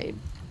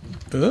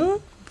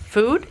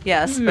 Food,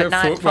 yes, but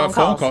not phone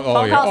calls.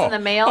 Phone calls in the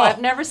mail.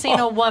 I've never seen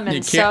a woman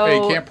you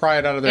can't pry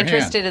it out of their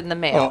interested hand. in the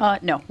mail.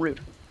 No,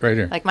 rude. Right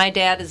here. Like my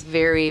dad is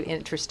very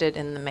interested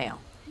in the mail.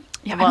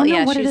 Yeah, well, I don't know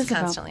yeah, what it she's is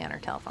about. constantly on her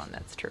telephone.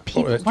 That's true.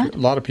 That's true. A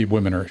lot of people,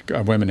 women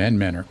and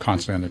men are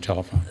constantly on their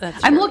telephone.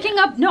 I'm looking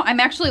up. No, I'm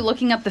actually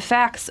looking up the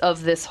facts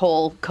of this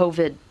whole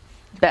COVID.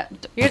 There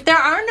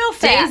are no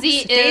facts.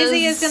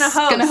 Daisy is going to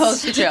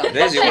host the show.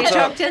 Daisy, She what's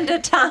up? choked into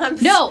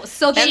Tom's No,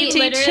 so they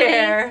empty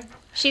chair.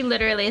 She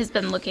literally has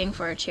been looking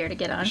for a chair to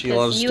get on. She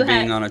loves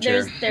being on a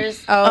chair. There's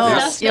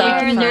stuff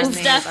there. There's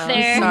stuff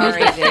there.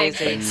 Sorry,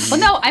 Daisy. Well,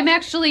 no, I'm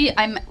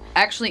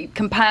actually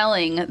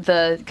compiling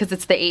because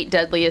it's the 8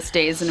 deadliest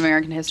days in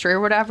American history or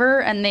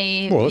whatever, and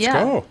let's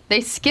go. They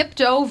skipped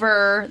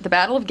over the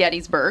Battle of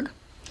Gettysburg,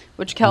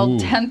 which killed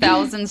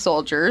 10,000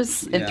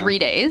 soldiers in 3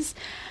 days.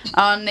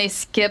 They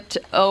skipped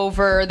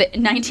over the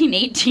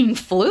 1918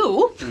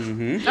 flu,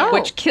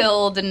 which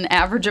killed an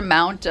average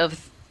amount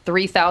of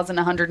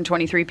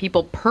 3,123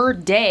 people per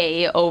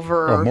day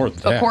over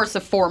a course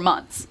of 4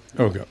 months.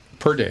 Okay,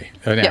 per day,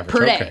 an average.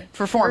 Per day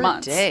for 4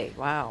 months. Per day,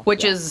 wow.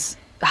 Which is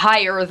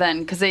higher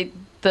than because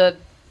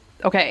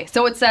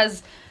so it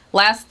says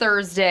last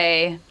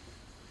Thursday,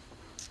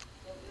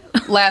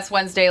 last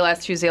Wednesday,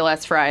 last Tuesday,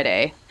 last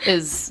Friday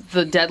is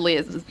the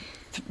deadliest.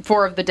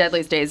 4 of the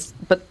deadliest days,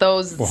 but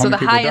those. Well, so the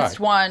died? highest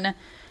one,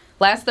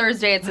 last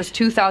Thursday, it says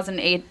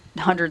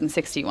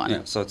 2,861.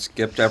 Yeah, so it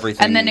skipped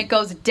everything. And then it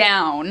goes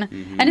down,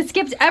 and it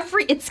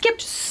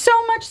skipped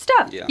so much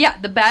stuff. Yeah,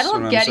 the Battle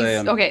of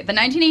Gettysburg. Okay, the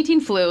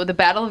 1918 flu, the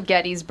Battle of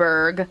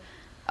Gettysburg,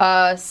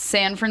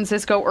 San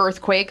Francisco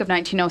earthquake of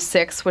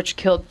 1906, which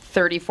killed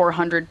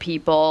 3,400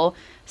 people.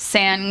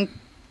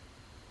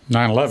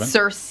 9/11.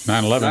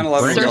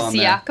 9/11.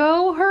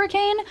 Sersiaco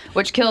hurricane,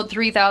 which killed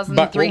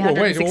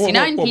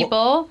 3,369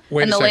 people,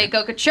 and the Lake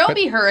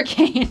Okeechobee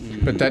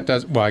hurricane. But that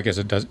does. Well, I guess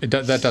it does.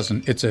 That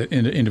doesn't. It's an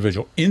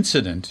individual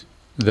incident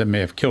that may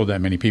have killed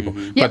that many people.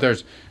 But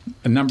there's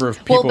a number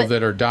of people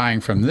that are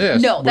dying from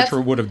this, which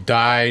would have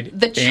died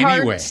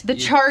anyway. The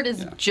chart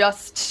is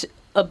just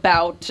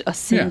about a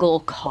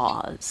single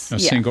cause. A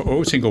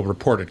single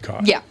reported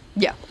cause.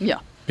 Yeah.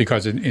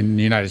 Because in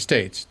the United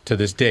States, to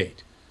this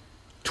date,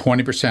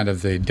 20%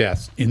 of the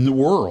deaths in the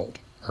world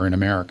are in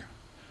America.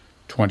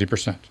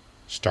 20%.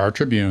 Star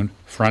Tribune,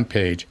 front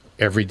page,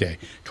 every day.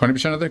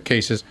 20% of the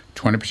cases,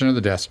 20% of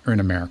the deaths are in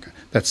America.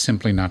 That's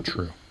simply not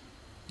true.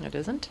 It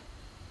isn't?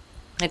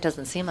 It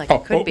doesn't seem like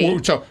it could be.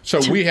 So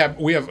we have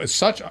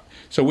such.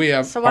 So we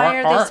have. So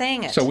why are they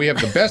saying it? So we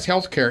have the best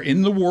health care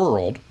in the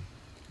world,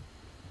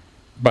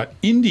 but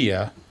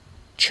India,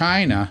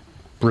 China,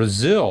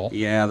 Brazil.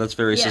 Yeah, that's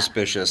very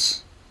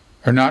suspicious.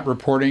 Are not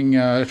reporting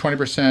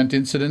 20%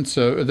 incidence.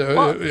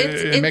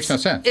 It makes no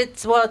sense.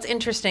 It's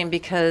interesting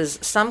because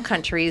some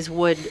countries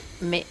would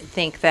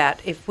think that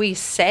if we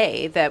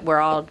say that we're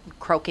all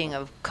croaking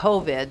of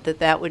COVID,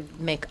 that would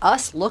make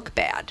us look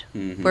bad.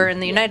 Where in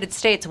the United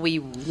States, we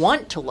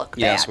want to look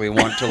bad. Yes, we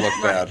want to look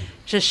bad.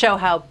 To show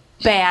how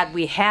bad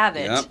we have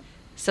it,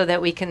 so that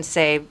we can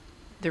say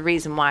the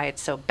reason why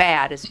it's so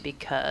bad is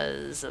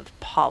because of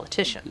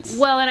politicians.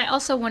 Well, and I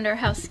also wonder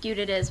how skewed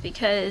it is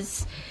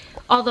because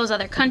all those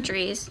other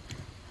countries,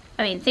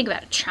 I mean, think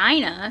about it.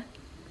 China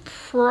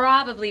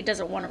probably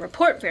doesn't want to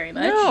report very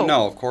much.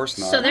 No, of course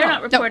not. So they're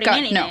not reporting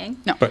anything.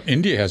 No. But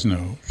India has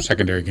no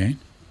secondary gain.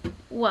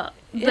 Well,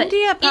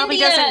 India probably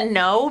doesn't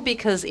know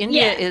because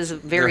India is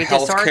very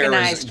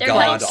disorganized. Their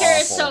healthcare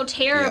is so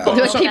terrible.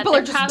 Those people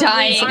are just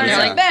dying. And you're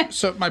like, meh.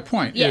 So my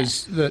point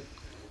is that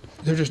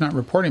they're just not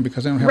reporting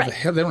because they don't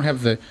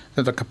have the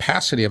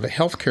capacity of a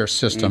healthcare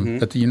system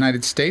that the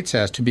United States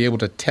has to be able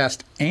to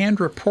test and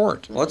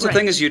report. Well, that's the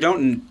thing is you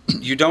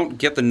don't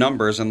get the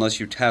numbers unless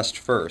you test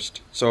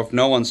first. So if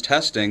no one's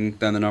testing,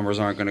 then the numbers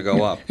aren't going to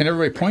go up. And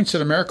everybody points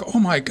at America.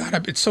 Oh my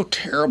God, it's so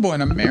terrible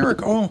in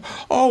America.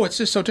 Oh, it's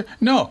just so terrible.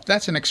 No,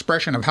 that's an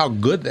expression of how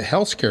good the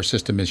healthcare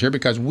system is here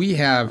because we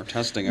have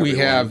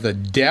the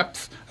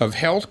depth of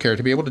healthcare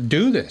to be able to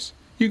do this.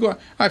 You go.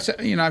 I've said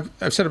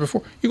it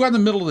before. You go out in the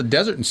middle of the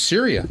desert in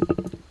Syria.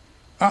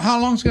 How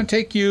long is it going to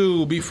take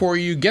you before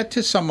you get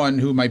to someone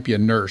who might be a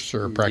nurse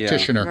or a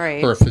practitioner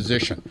or a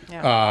physician?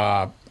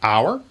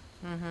 Hour?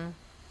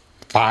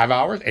 5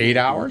 hours? 8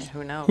 hours?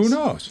 Who knows? Who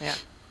knows? Yeah.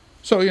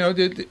 So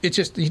it's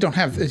just they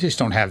just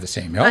don't have the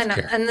same health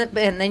care. And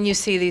then you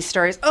see these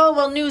stories. Oh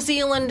well, New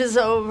Zealand is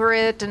over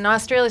it, and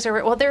Australia's over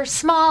it. Well, they're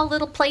small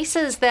little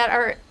places that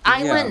are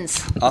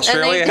islands. Yeah.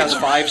 Australia has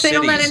 5 cities. They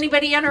don't let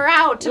anybody in or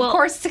out. Well, of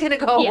course, it's going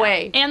to go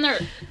away. And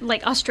they're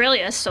like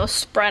Australia is so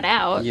spread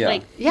out.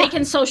 Yeah. They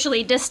can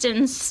socially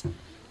distance.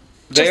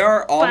 They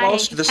are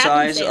almost the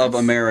size of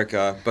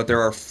America, but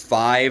there are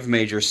 5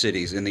 major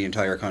cities in the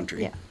entire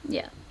country.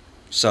 Yeah.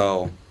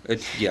 So.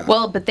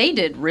 Well, but they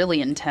did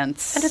really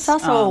intense. And it's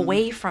also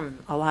away from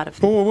a lot of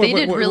things. They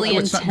did really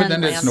intense. But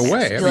then it's no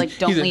way.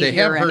 Don't either leave they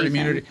have herd anything.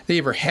 immunity. They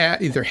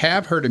either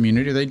have herd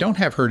immunity or they don't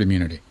have herd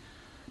immunity.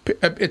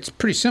 It's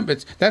pretty simple.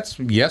 That's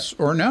yes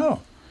or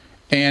no.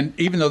 And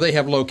even though they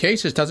have low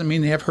cases, doesn't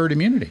mean they have herd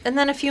immunity. And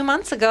then a few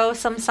months ago,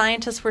 some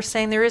scientists were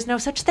saying there is no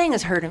such thing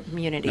as herd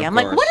immunity. I'm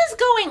course. like, what is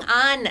going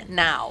on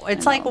now?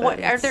 It's like,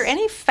 are there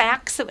any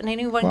facts that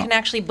anyone can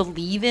actually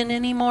believe in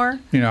anymore?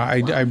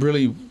 I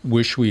really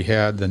wish we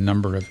had the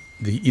number of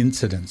the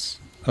incidence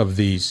of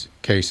these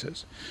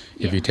cases.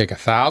 If you take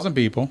 1,000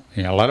 people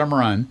and you let them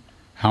run,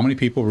 how many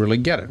people really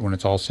get it when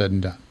it's all said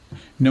and done?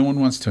 No one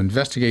wants to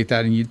investigate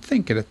that, and you'd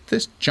think that at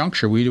this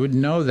juncture we would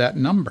know that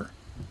number.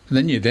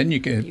 Then you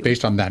can,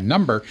 based on that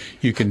number,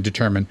 you can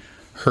determine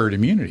herd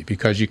immunity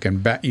because you can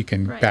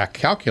back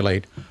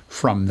calculate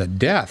from the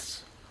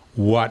deaths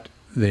how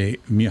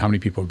many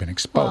people have been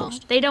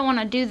exposed. Well, they don't want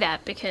to do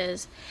that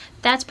because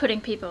that's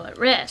putting people at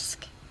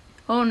risk.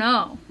 Oh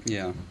no.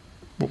 Yeah.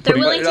 They're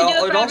willing to do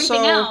it for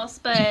everything else,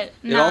 but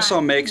it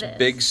also makes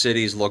big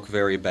cities look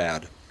very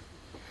bad,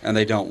 and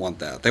they don't want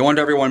that. They want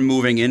everyone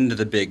moving into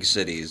the big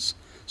cities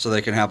so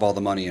they can have all the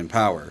money and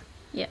power.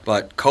 Yeah.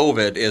 But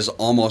COVID is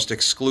almost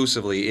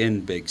exclusively in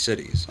big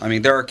cities. I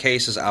mean, there are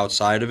cases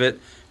outside of it,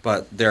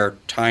 but they're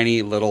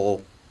tiny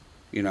little,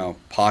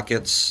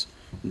 pockets.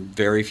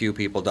 Very few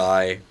people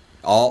die.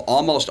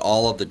 Almost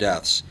all of the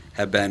deaths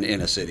have been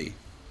in a city.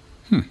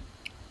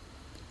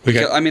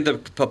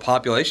 The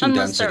population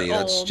density.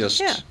 That's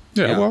just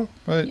Well,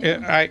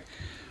 I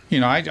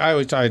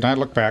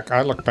look back.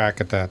 I look back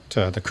at that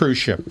the cruise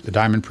ship, the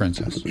Diamond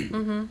Princess.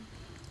 Mm-hmm.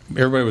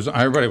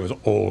 Everybody was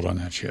old on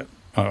that ship.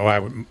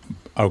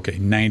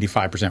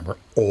 95% were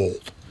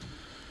old,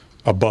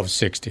 above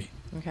 60.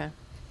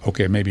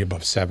 Okay, maybe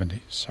above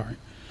 70. Sorry.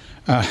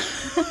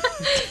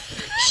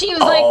 She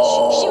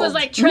was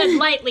like tread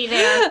lightly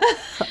there.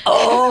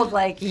 Old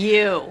like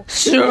you.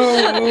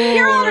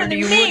 You're older than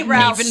me,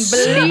 Ralph.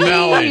 Even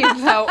believe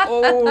how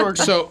old.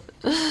 So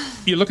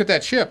you look at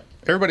that ship.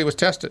 Everybody was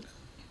tested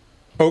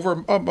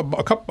over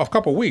a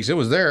couple of weeks. It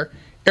was there.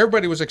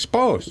 Everybody was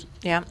exposed.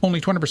 Yeah. Only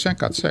 20%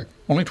 got sick.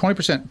 Only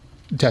 20%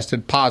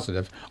 tested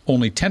positive.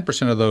 Only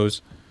 10% of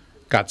those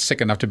got sick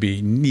enough to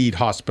need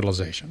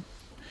hospitalization.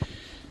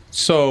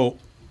 So,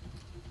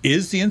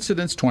 is the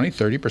incidence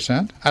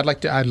 20-30%? I'd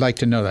like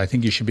to know that. I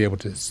think they should be able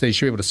to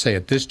say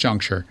at this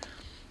juncture,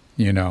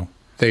 they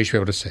should be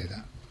able to say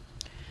that.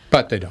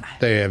 But they don't.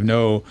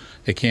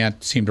 They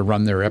can't seem to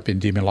run their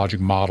epidemiologic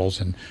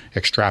models and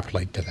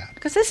extrapolate to that.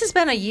 Because this has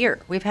been a year.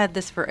 We've had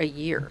this for a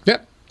year. Yeah.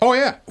 Oh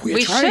yeah.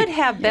 We should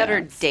have better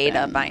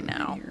data by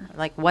now,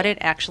 like what it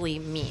actually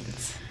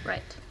means.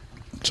 Right.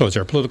 So is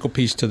there a political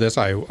piece to this?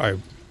 I worry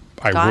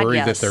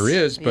that there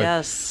is, but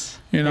yes,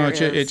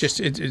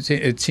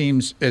 it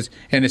seems as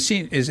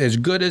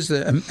good as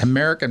the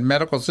American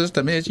medical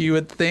system is, you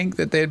would think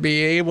that they'd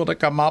be able to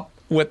come up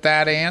with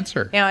that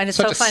answer. And it's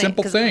such so a funny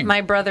simple thing.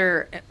 My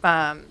brother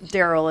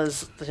Daryl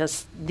is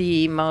just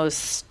the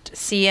most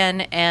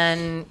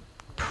CNN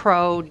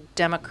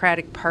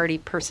pro-Democratic Party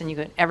person you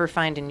could ever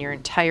find in your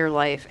entire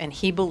life, and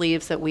he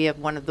believes that we have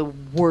one of the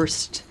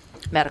worst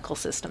medical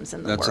systems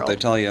in the world. That's what they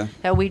tell you.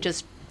 That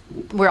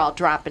we're all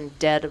dropping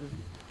dead of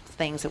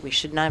things that we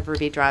should never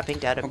be dropping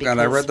dead of. Oh God,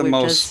 I read the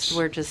most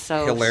we're just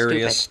so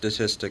hilarious stupid.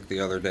 statistic the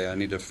other day. I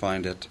need to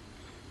find it.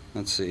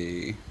 Let's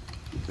see.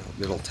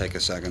 It'll take a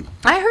second.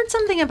 I heard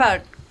something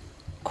about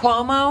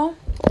Cuomo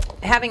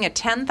having a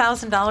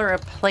 $10,000 a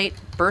plate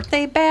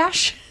birthday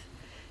bash.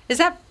 Is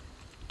that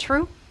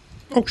true?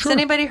 Oh, sure. Has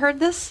anybody heard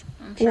this?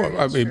 I'm sure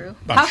it's true.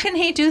 How can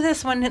he do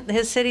this when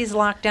his city's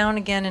locked down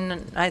again?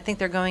 And I think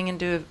they're going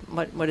into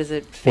what is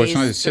it,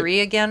 phase 3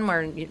 again,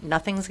 where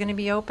nothing's going to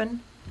be open.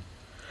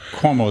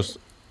 Cuomo's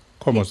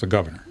the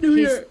governor. New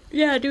York.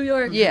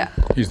 Yeah.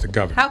 He's the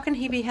governor. How can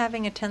he be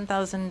having a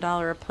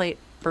 $10,000 a plate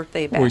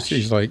birthday bash? Well,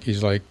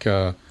 he's like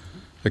the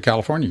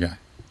California guy,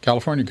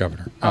 California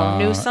governor. Oh,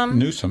 Newsom.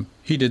 Newsom.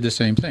 He did the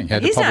same thing.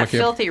 He's not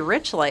filthy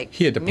rich like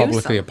he had to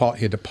Newsom.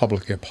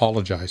 publicly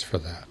apologize for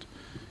that.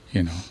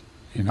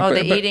 Oh,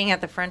 the eating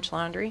at the French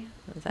Laundry?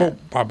 I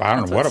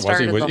don't know what it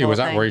was. He was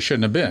out where he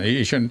shouldn't have been.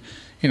 He shouldn't.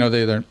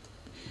 They're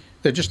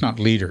just not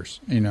leaders.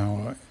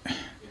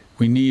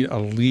 We need a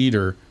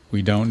leader.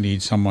 We don't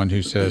need someone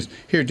who says,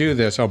 "Here, do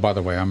this." Oh, by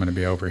the way, I'm going to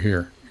be over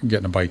here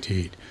getting a bite to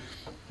eat.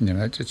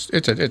 It's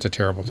a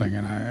terrible thing,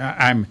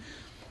 and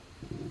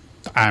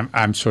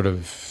I'm sort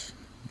of,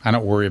 I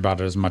don't worry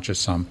about it as much as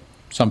some.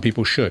 Some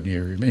people should.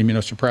 You're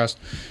immunosuppressed.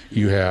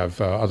 You have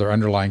other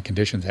underlying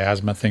conditions,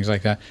 asthma, things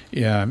like that.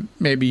 Yeah,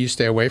 maybe you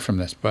stay away from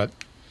this. But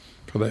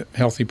for the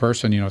healthy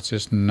person, it's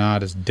just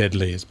not as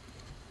deadly as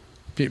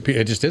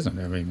it just isn't.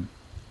 I mean,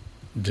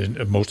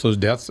 most of those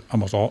deaths,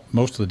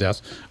 most of the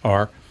deaths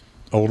are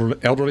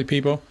elderly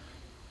people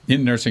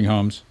in nursing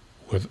homes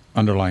with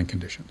underlying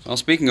conditions. Well,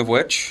 speaking of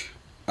which,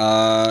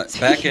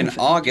 back in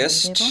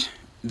August,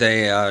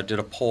 they did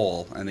a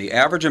poll, and the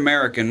average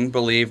American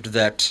believed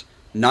that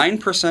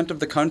 9% of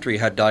the country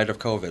had died of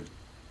COVID.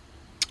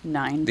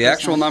 9%. The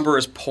actual number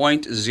is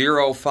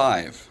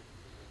 0.05.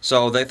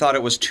 So they thought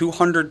it was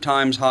 200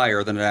 times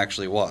higher than it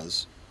actually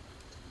was.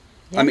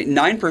 Yep. I mean,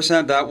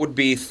 9%, that would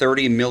be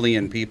 30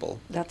 million people.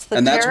 That's the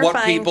And that's terrifying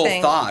what people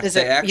thing, thought. is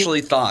They that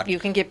actually thought. You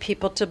can get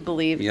people to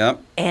believe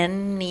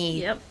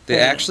anything. They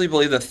actually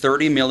believe that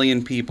 30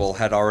 million people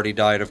had already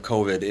died of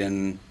COVID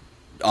in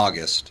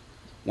August,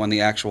 when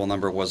the actual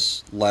number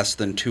was less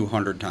than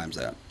 200 times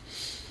that.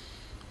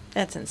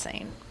 That's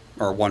insane.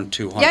 Or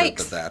 1/200th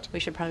of that. We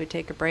should probably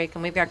take a break.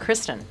 And we've got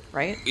Kristen,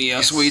 right?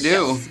 Yes, we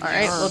do. All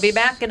right, we'll be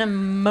back in a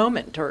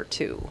moment or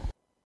two.